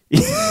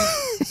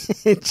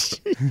 A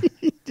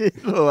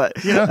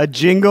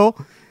jingle.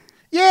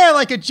 Yeah,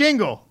 like a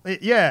jingle.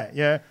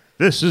 Yeah.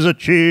 This is a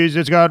cheese.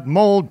 It's got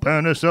mold,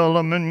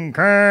 penicillin, and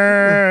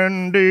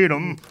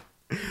candidum.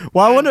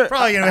 Well, I wonder.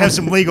 Probably gonna have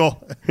some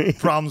legal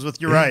problems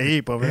with Uriah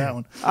Heep over that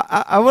one.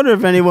 I wonder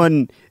if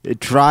anyone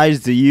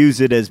tries to use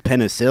it as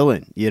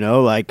penicillin.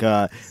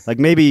 Like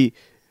maybe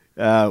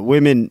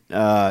women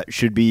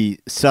should be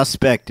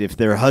suspect if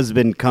their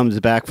husband comes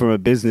back from a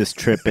business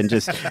trip and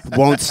just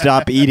won't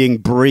stop eating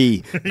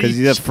brie because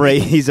he's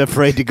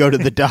afraid to go to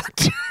the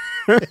doctor.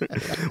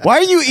 Why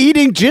are you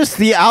eating just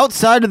the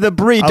outside of the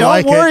brie? I Don't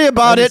like worry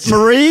about it,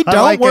 Marie. I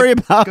Don't like worry it.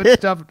 about Good it.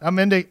 stuff. I'm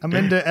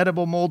into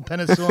edible mold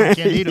penicillin. I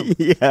can't eat them.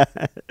 Yeah.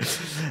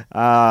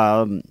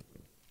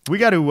 We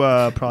got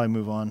to probably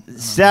move on.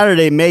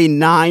 Saturday, May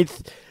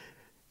 9th.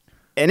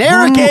 And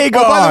Eric Agard.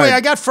 Oh, by the way,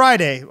 I got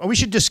Friday. We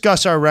should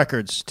discuss our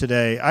records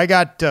today. I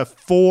got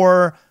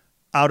 4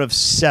 out of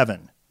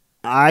 7.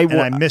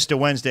 I missed a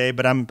Wednesday,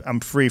 but I'm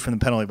free from the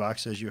penalty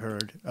box, as you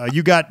heard.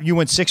 You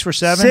went 6 for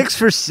 7? 6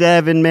 for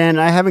 7, man.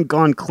 I haven't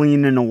gone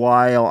clean in a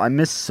while. I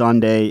missed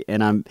Sunday,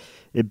 and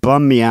it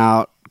bummed me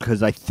out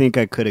because I think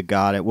I could have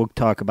got it. We'll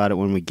talk about it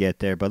when we get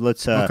there. But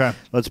let's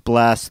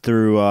blast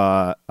through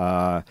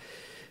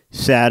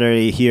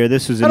Saturday here. I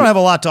don't have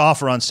a lot to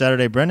offer on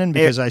Saturday, Brendan,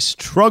 because I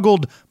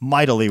struggled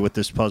mightily with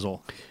this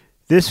puzzle.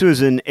 This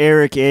was an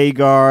Eric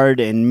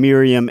Agard and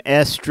Miriam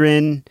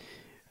Estrin.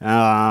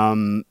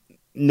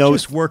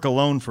 Just work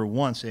alone for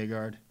once,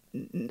 Agard.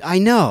 I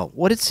know.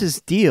 What is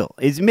his deal?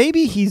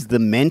 Maybe he's the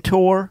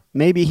mentor.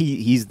 Maybe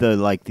he's the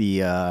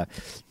problem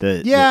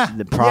but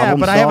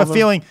solver. I have a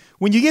feeling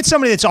when you get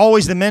somebody that's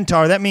always the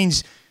mentor, that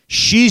means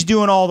she's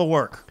doing all the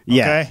work. Okay?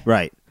 Yeah,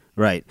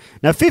 right.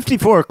 Now,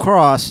 54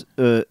 across,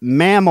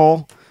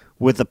 mammal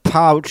with a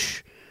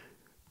pouch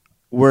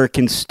where it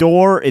can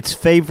store its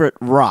favorite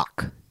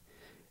rock,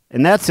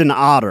 and that's an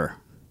otter.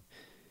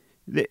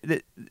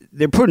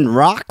 They're putting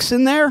rocks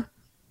in there.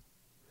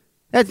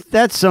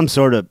 That's some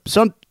sort of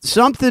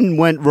something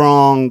went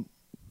wrong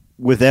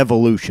with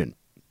evolution,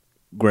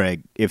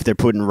 Greg. If they're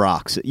putting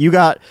rocks,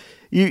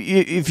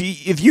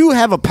 if you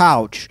have a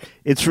pouch,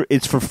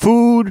 it's for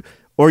food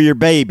or your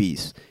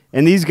babies,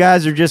 and these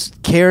guys are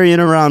just carrying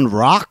around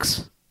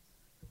rocks.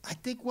 I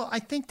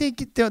think they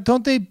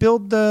don't they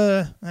build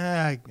the.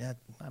 I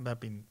might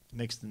be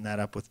mixing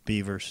that up with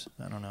beavers.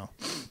 I don't know.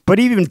 But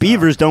even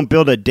beavers don't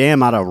build a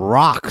dam out of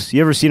rocks.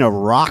 You ever seen a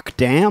rock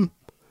dam?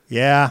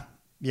 Yeah,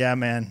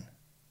 man.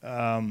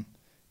 Down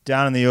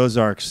in the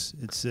Ozarks,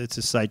 it's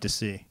a sight to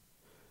see.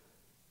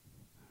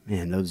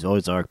 Man, those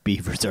Ozark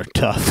beavers are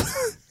tough.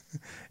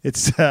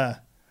 It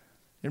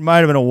might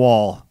have been a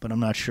wall, but I'm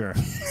not sure.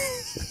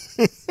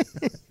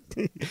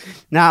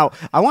 Now,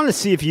 I want to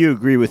see if you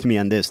agree with me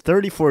on this.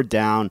 34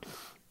 down,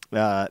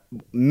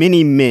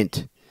 mini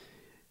mint,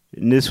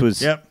 and this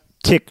was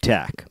Tic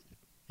Tac.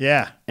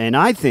 Yeah. And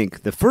I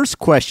think the first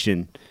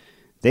question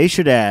they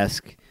should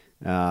ask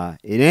in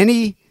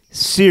any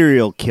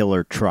serial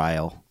killer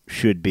trial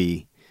should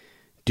be,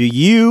 do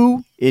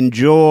you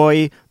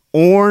enjoy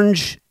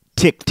orange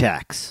Tic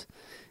Tacs?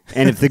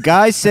 And if the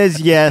guy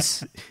says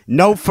yes,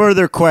 no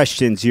further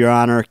questions, Your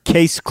Honor.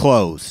 Case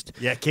closed.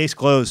 Yeah, case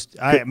closed.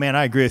 I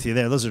agree with you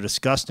there. Those are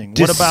disgusting.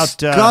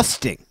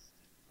 Disgusting.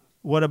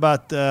 What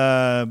about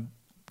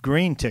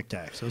green Tic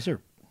Tacs? Those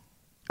are.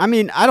 I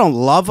mean, I don't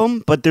love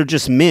them, but they're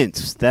just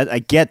mints. I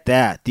get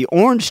that. The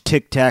orange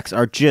Tic Tacs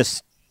are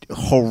just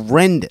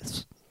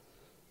horrendous.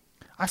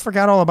 I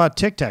forgot all about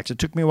Tic Tacs. It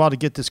took me a while to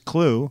get this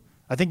clue.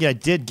 I think I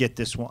did get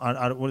this one.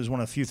 It was one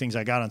of the few things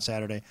I got on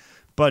Saturday.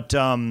 But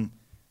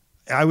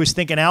I was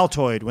thinking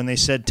Altoid when they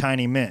said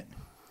Tiny Mint.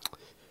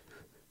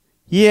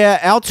 Yeah,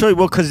 Altoid,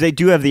 well, because they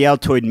do have the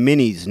Altoid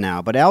minis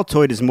now, but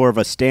Altoid is more of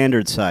a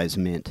standard size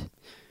mint.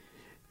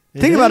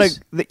 Think about it.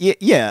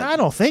 Yeah. I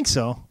don't think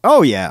so.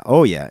 Oh, yeah.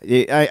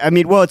 I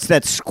mean, well, it's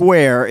that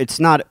square. It's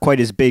not quite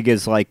as big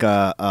as like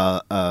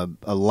a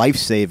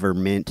Lifesaver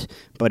mint,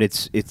 but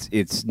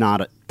it's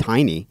not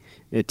tiny.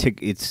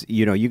 It's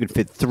you could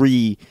fit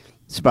 3.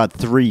 It's about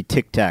 3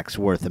 Tic Tacs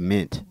worth of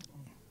mint.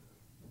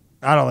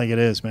 I don't think it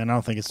is, man. I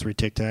don't think it's 3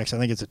 Tic Tacs. I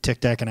think it's a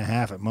Tic Tac and a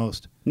half at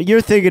most.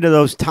 You're thinking of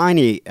those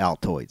tiny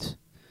Altoids.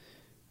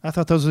 I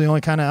thought those were the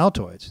only kind of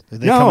Altoids.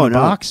 Did they come in a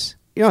box?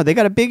 They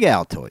got a big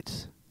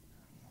Altoids.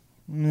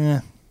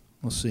 Yeah,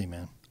 we'll see,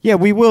 man. Yeah,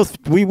 we will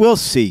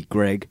see,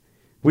 Greg.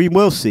 We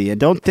will see. And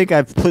don't think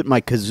I've put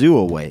my kazoo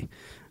away.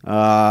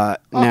 Now,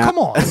 come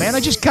on, man. I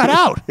just got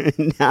out.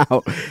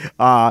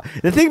 Now,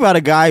 the thing about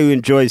a guy who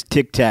enjoys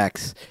Tic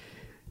Tacs,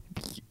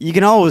 you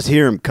can always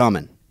hear him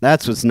coming.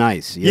 That's what's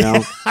nice, you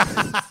know?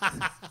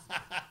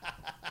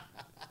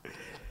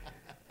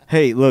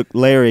 Hey, look,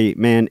 Larry,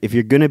 man, if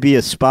you're going to be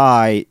a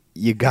spy,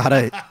 you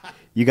gotta,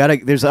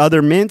 there's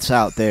other mints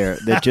out there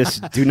that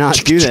just do not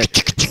do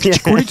that.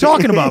 What are you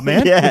talking about,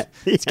 man? Yeah.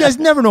 These guys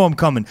never know I'm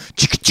coming.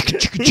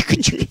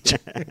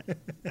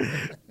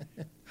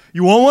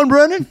 You want one,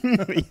 Brendan?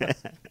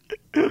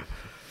 Yeah.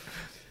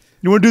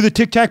 You want to do the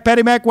Tic Tac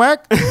Patty Mac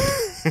Whack?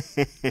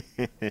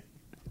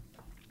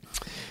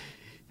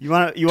 You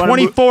want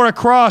 24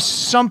 across,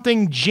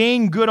 something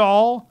Jane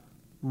Goodall,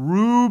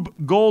 Rube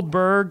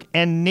Goldberg,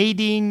 and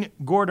Nadine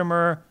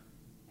Gordimer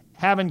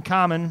have in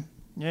common.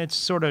 It's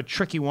sort of a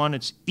tricky one.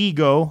 It's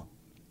ego.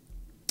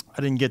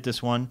 I didn't get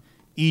this one.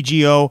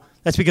 EGO.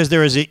 That's because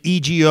there is an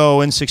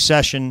EGO in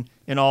succession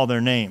in all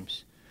their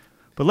names.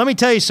 But let me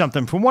tell you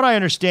something. From what I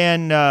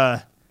understand,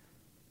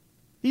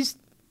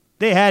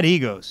 they had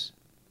egos.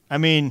 I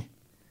mean,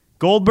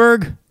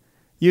 Goldberg,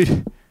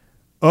 you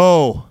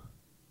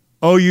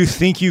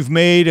think you've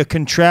made a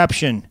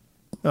contraption.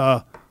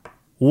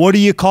 What do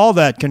you call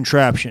that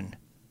contraption?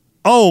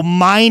 Oh,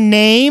 my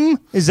name?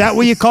 Is that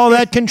what you call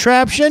that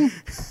contraption?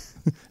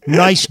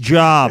 Nice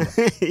job.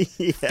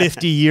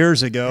 50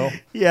 years ago.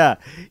 Yeah.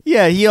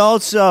 He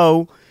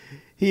also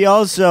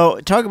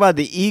talk about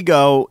the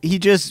ego. He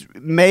just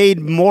made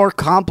more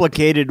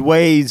complicated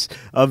ways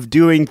of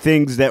doing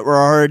things that were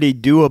already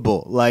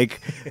doable.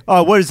 Like,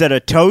 oh, what is that? A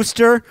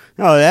toaster?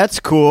 Oh, that's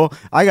cool.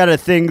 I got a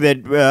thing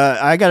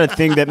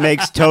that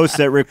makes toast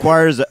that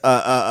requires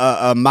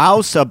a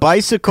mouse, a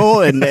bicycle,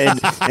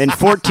 and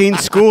 14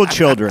 school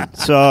children.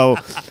 So,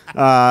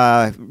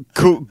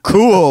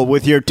 cool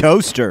with your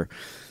toaster.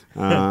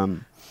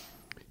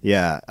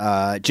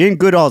 Yeah, Jane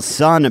Goodall's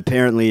son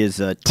apparently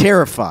is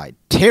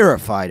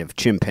terrified of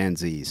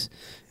chimpanzees.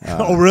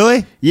 Oh,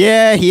 really?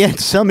 Yeah, he had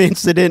some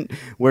incident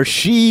where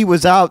she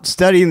was out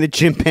studying the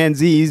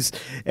chimpanzees,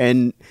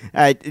 and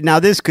now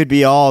this could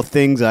be all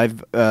things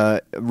I've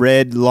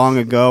read long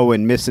ago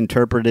and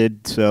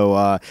misinterpreted.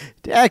 So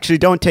actually,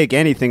 don't take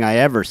anything I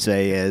ever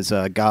say as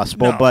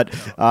gospel. No, but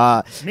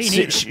Me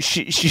neither.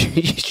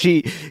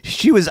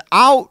 she was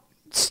out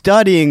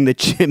studying the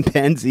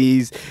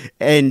chimpanzees,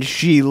 and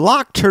she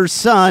locked her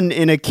son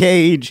in a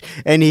cage,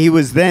 and he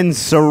was then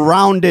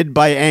surrounded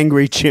by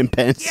angry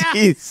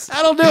chimpanzees. Yeah,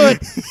 that'll do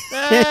it.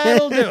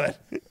 That'll do it.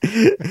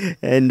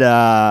 And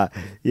I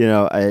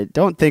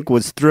don't think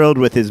was thrilled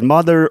with his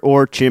mother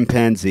or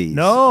chimpanzees.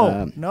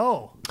 No.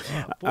 Oh,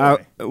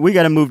 boy. We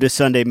got to move to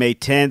Sunday, May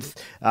 10th.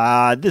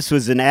 This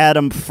was an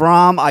Adam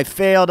Fromm. I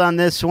failed on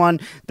this one.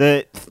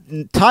 The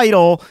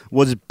title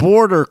was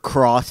Border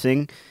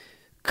Crossing.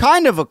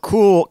 Kind of a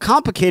cool,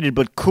 complicated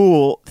but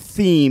cool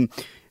theme.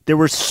 There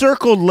were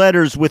circled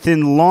letters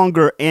within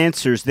longer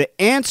answers. The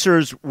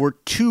answers were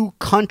two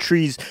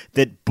countries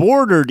that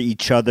bordered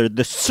each other.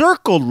 The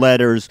circled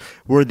letters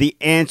were the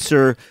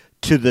answer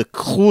to the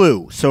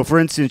clue. So, for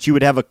instance, you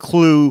would have a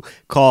clue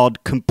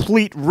called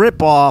complete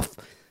ripoff,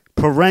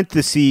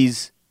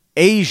 parentheses,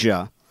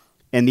 Asia.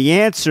 And the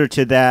answer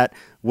to that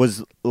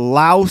was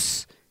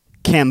Laos,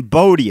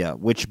 Cambodia,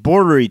 which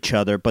border each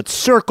other. But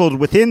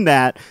circled within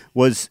that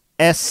was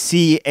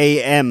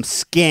SCAM,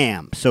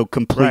 scam, so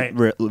complete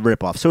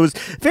ripoff. So it was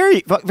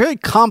very, very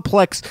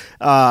complex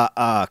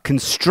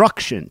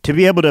construction to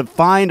be able to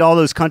find all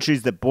those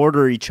countries that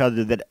border each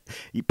other, that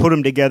you put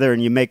them together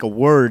and you make a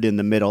word in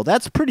the middle.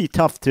 That's pretty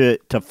tough to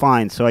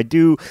find, so I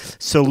do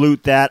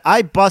salute that.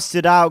 I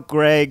busted out,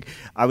 Greg.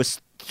 I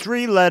was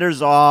 3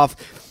 letters off,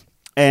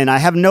 and I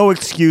have no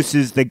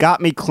excuses. They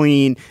got me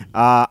clean.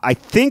 I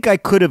think I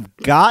could have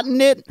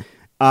gotten it,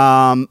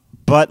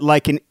 but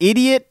like an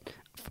idiot,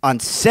 on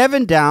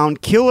 7 Down,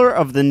 Killer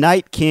of the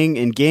Night King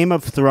in Game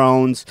of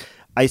Thrones,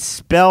 I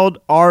spelled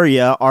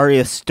Arya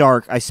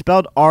Stark. I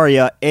spelled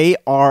Arya,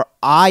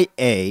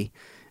 A-R-I-A.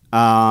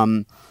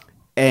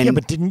 And yeah,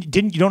 but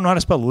didn't you don't know how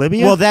to spell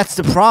Libya? Well, that's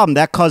the problem.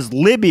 That caused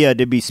Libya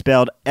to be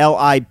spelled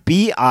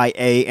Libia,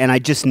 and I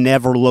just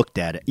never looked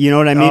at it. You know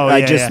what I mean? Oh,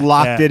 I just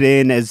locked it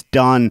in as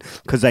done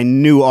because I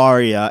knew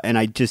Arya, and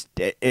I just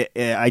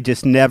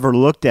never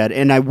looked at it.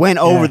 And I went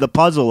over the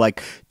puzzle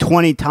like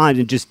 20 times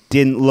and just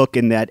didn't look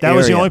in that area. That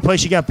was the only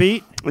place you got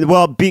beat?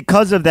 Well,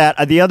 because of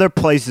that, the other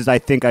places I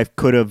think I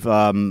could have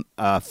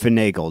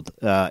finagled.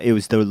 It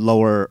was the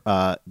lower,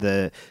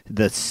 the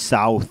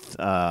south.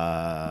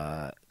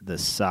 The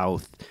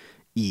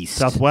southeast.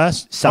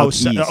 Southwest?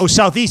 Southeast.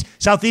 Southeast.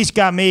 Southeast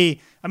got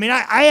me. I mean,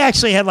 I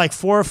actually had like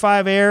 4 or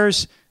 5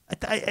 errors.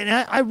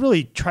 I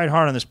really tried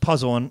hard on this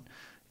puzzle, and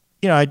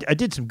I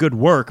did some good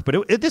work,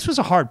 but this was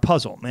a hard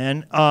puzzle,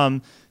 man.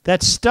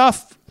 That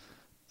stuff,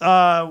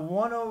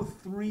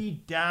 103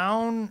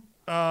 down,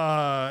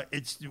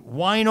 it's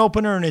wine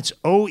opener, and it's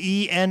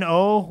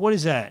OENO. What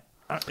is that?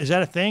 Is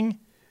that a thing?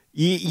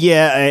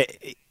 Yeah,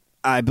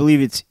 I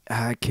believe it's,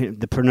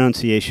 the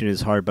pronunciation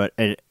is hard, but...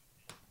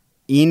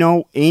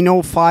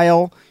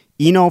 Enophile,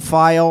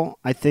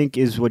 I think,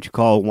 is what you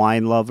call a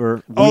wine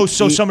lover.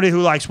 Somebody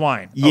who likes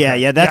wine. Yeah, okay.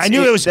 yeah. That's, I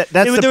knew it was.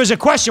 There was a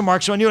question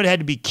mark, so I knew it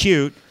had to be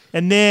cute.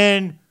 And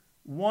then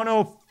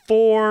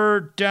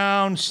 104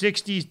 down,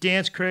 60s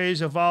dance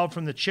craze evolved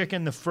from the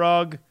chicken, the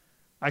frog.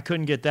 I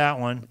couldn't get that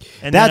one,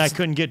 and then I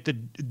couldn't get the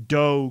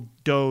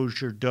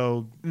doge or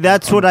doge.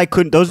 That's what I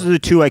couldn't. Those are the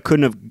 2 I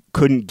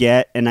couldn't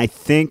get, and I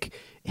think.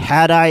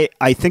 I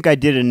think I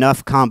did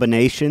enough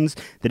combinations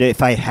that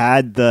if I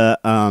had the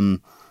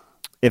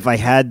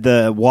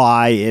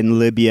Y in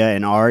Libya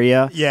and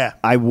Arya,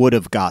 I would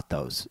have got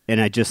those.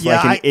 And I just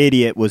like an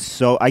idiot was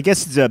so. I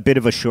guess it's a bit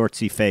of a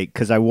shortsy fake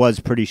because I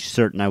was pretty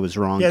certain I was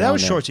wrong. Yeah, that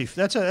was shortsy.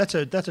 That's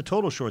a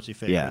total shortsy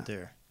fake right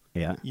there.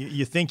 Yeah,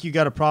 you think you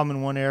got a problem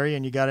in one area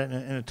and you got it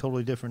in a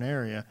totally different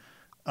area.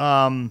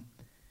 Yeah,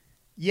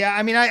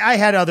 I mean I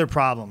had other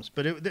problems,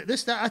 but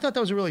I thought that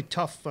was a really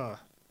tough.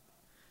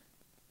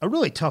 A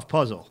really tough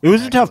puzzle. It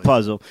was a tough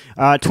puzzle.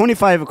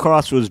 25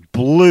 across was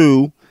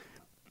blue,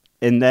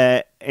 and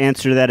the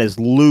answer to that is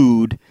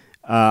lewd.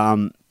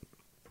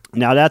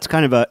 Now, that's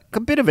kind of a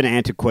bit of an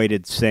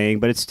antiquated saying,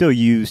 but it's still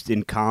used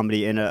in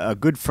comedy. And a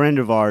good friend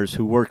of ours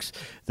who works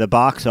the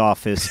box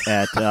office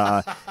at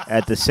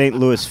the St.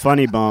 Louis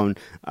Funny Bone,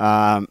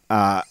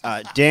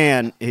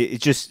 Dan, he's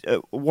just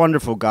a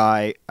wonderful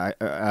guy.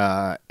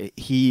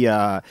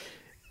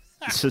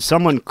 So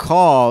someone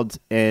called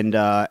and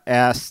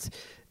asked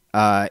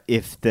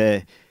if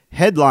the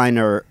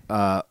headliner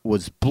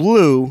was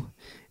blue,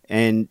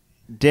 and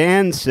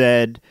Dan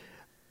said,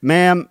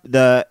 "Ma'am,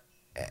 the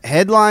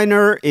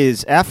headliner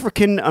is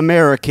African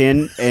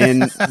American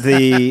and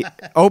the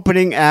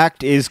opening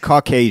act is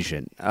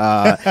Caucasian."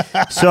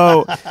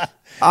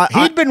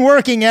 He'd been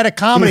working at a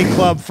comedy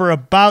club for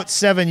about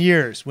 7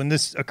 years when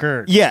this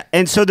occurred. Yeah,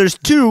 and so there's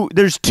two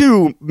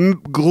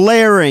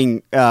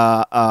glaring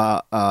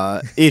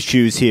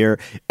issues here.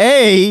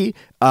 A,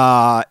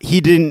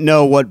 he didn't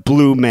know what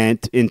blue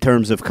meant in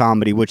terms of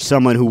comedy, which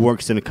someone who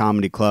works in a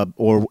comedy club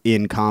or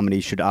in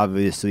comedy should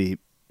obviously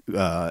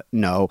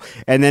know.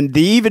 And then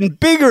the even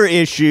bigger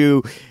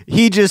issue,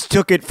 he just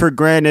took it for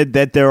granted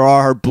that there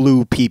are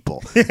blue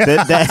people.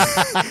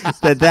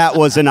 that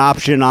was an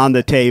option on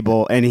the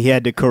table, and he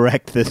had to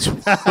correct this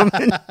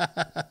woman.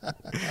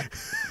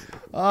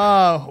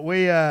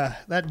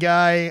 That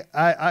guy,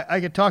 I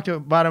could talk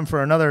about him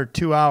for another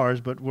 2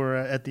 hours, but we're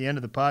at the end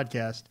of the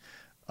podcast.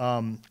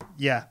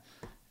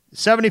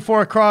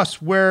 74 across,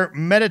 where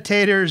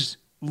meditators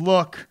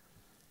look.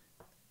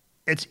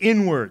 It's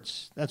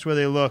inwards. That's where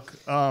they look.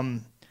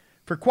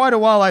 For quite a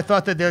while, I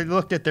thought that they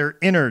looked at their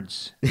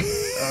innards.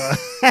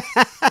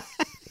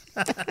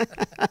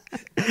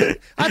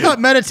 I thought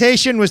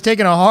meditation was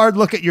taking a hard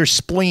look at your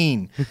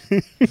spleen.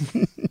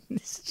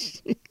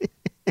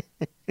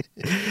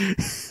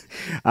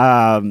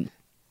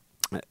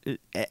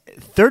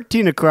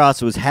 13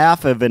 across was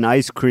half of an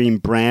ice cream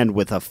brand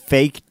with a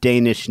fake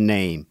Danish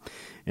name,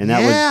 and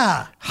that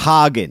was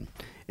Hagen.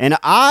 And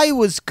I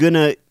was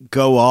gonna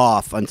go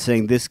off on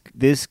saying this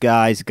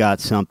guy's got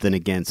something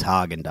against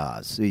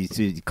Haagen-Dazs.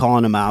 He's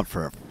calling him out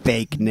for a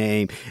fake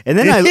name, and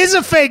then it is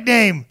a fake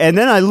name. And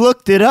then I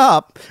looked it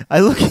up.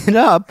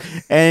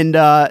 And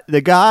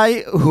the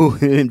guy who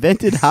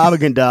invented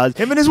Haagen-Dazs,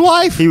 him and his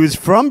wife, he was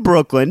from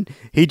Brooklyn.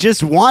 He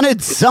just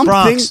wanted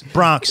something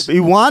Bronx. He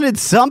wanted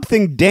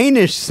something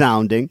Danish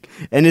sounding,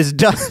 and his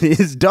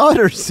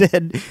daughter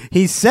said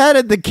he sat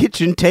at the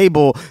kitchen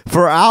table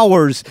for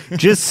hours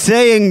just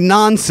saying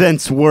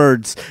nonsense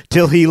words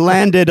till he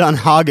landed on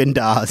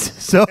Haagen-Dazs.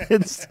 So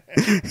it's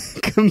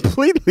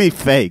completely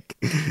fake.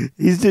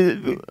 He's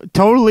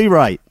totally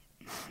right.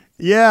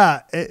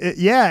 Yeah,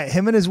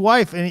 him and his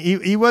wife, and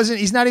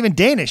he's not even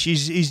Danish.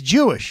 He's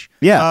Jewish.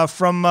 Yeah,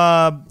 from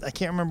I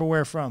can't remember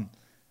where from.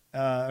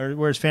 Or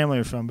where his family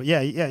was from, but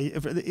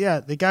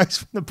the guy's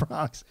from the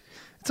Bronx.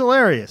 It's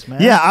hilarious,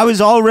 man. Yeah, I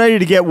was all ready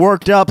to get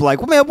worked up, like,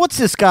 well, man, what's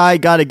this guy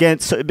got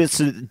against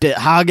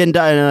Hagen? And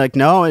I'm like,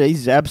 no,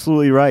 he's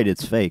absolutely right.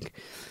 It's fake.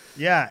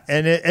 Yeah,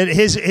 and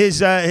his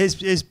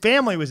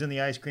family was in the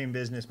ice cream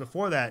business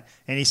before that,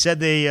 and he said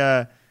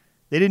they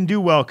didn't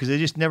do well because they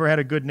just never had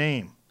a good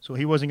name, so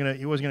he wasn't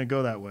gonna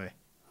go that way.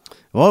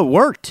 Well, it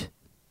worked.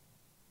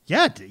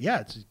 Yeah,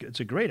 it's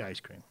a great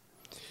ice cream.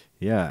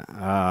 Yeah.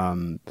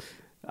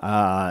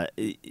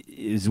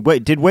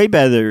 Did way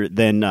better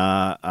than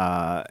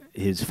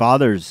his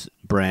father's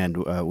brand,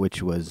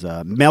 which was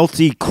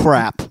Melty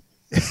Crap.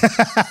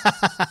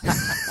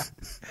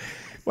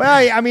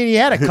 Well, I mean, he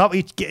had a couple.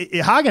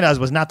 Haagen-Dazs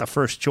was not the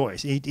first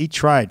choice. He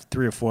tried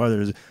 3 or 4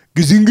 others.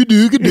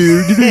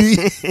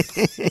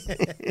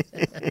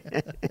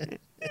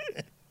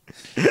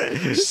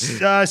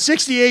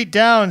 68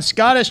 down.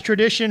 Scottish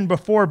tradition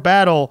before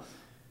battle.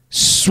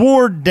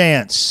 Sword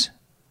dance.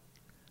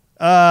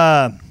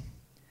 I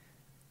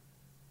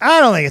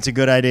don't think it's a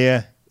good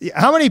idea.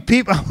 How many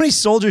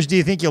soldiers do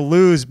you think you'll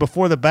lose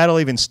before the battle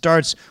even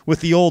starts with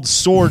the old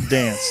sword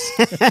dance?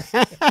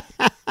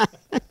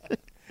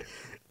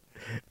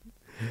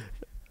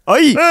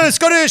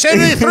 Scottish,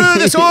 Henry threw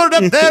the sword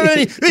up there,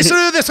 and he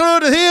threw the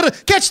sword here.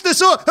 Catch the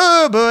sword.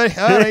 Oh, boy.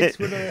 All right.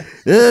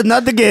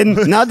 Not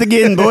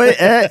again, boy.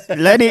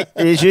 Lenny,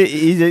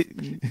 he's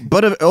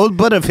old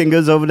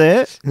Butterfingers over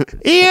there.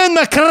 Ian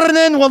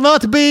McKernan will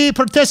not be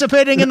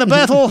participating in the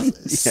battle,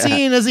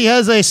 seeing as he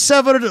has a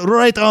severed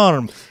right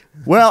arm.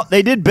 Well,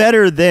 they did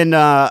better than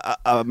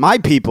my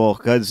people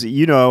because,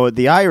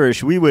 the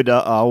Irish, we would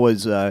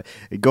always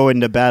go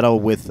into battle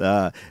with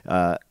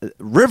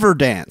river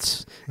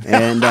dance.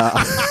 And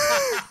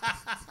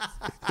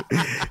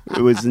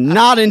it was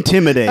not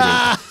intimidating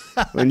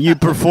when you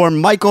perform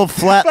Michael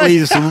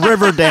Flatley's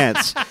river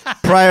dance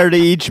prior to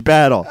each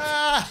battle.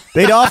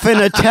 They'd often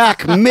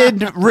attack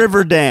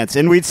mid-river dance,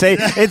 and we'd say,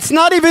 it's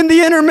not even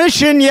the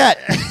intermission yet.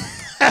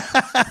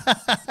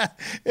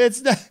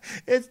 It's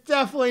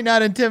definitely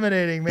not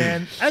intimidating,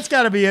 man. That's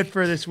got to be it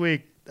for this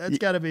week. That's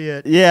got to be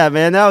it. Yeah,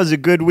 man, that was a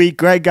good week.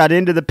 Greg got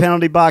into the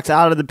penalty box,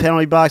 out of the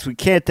penalty box. We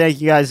can't thank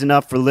you guys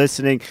enough for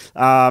listening.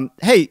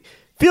 Hey,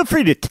 feel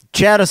free to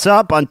chat us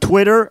up on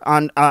Twitter,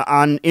 on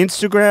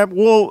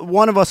Instagram.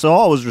 One of us will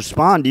always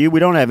respond to you. We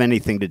don't have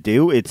anything to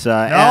do. It's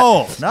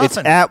nothing. It's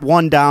at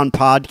One Down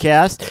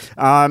Podcast.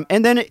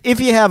 And then if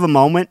you have a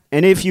moment,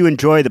 and if you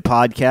enjoy the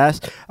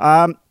podcast,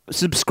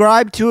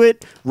 subscribe to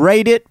it,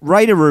 rate it,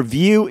 write a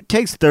review. It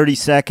takes 30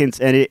 seconds,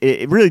 and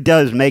it really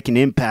does make an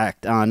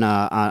impact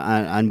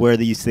on where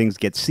these things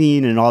get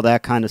seen and all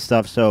that kind of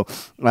stuff. So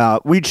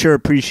we'd sure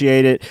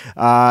appreciate it.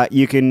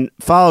 You can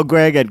follow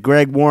Greg at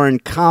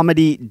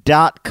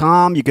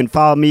gregwarrencomedy.com. You can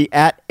follow me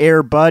at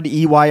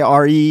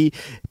Airbud,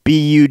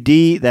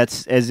 EYREBUD.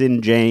 That's as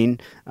in Jane.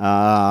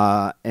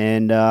 I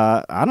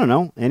don't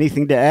know.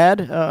 Anything to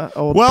add?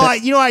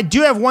 I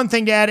do have one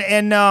thing to add,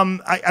 and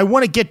I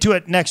want to get to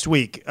it next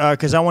week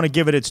because I want to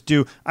give it its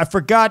due. I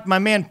forgot my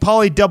man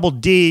Pauly Double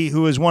D,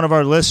 who is one of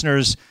our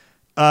listeners,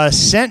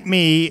 sent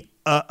me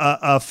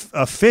a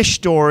fish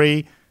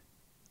story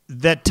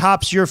that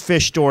tops your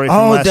fish story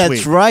from last week. Oh,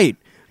 that's right.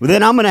 Well,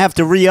 then I'm going to have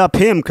to re-up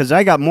him because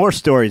I got more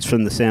stories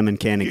from the salmon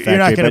canning factory.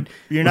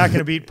 You're not going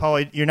to beat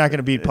Pauly. You're not going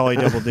to beat Pauly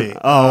Double D. Oh,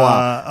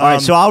 wow. All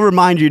right. So I'll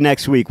remind you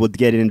next week. We'll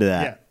get into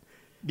that.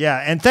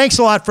 Yeah. And thanks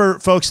a lot for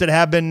folks that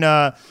have been.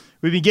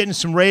 We've been getting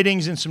some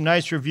ratings and some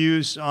nice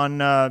reviews on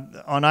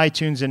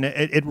iTunes, and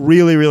it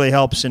really, really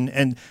helps.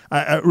 And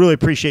I really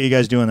appreciate you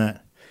guys doing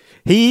that.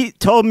 He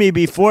told me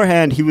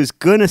beforehand he was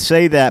going to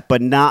say that,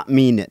 but not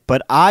mean it.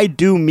 But I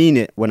do mean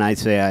it when I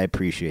say I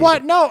appreciate it.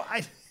 What? No.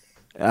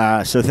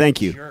 So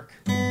thank you. Jerk.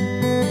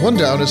 One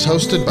Down is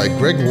hosted by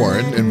Greg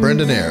Warren and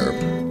Brendan Ayer,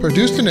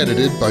 produced and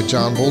edited by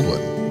John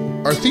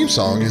Baldwin. Our theme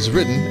song is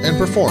written and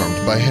performed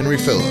by Henry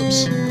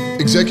Phillips.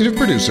 Executive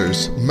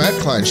producers Matt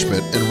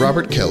Kleinschmidt and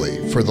Robert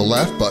Kelly for the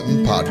Laugh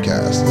Button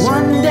Podcast.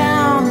 One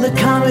Down, the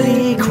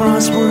comedy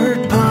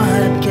crossword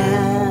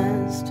podcast.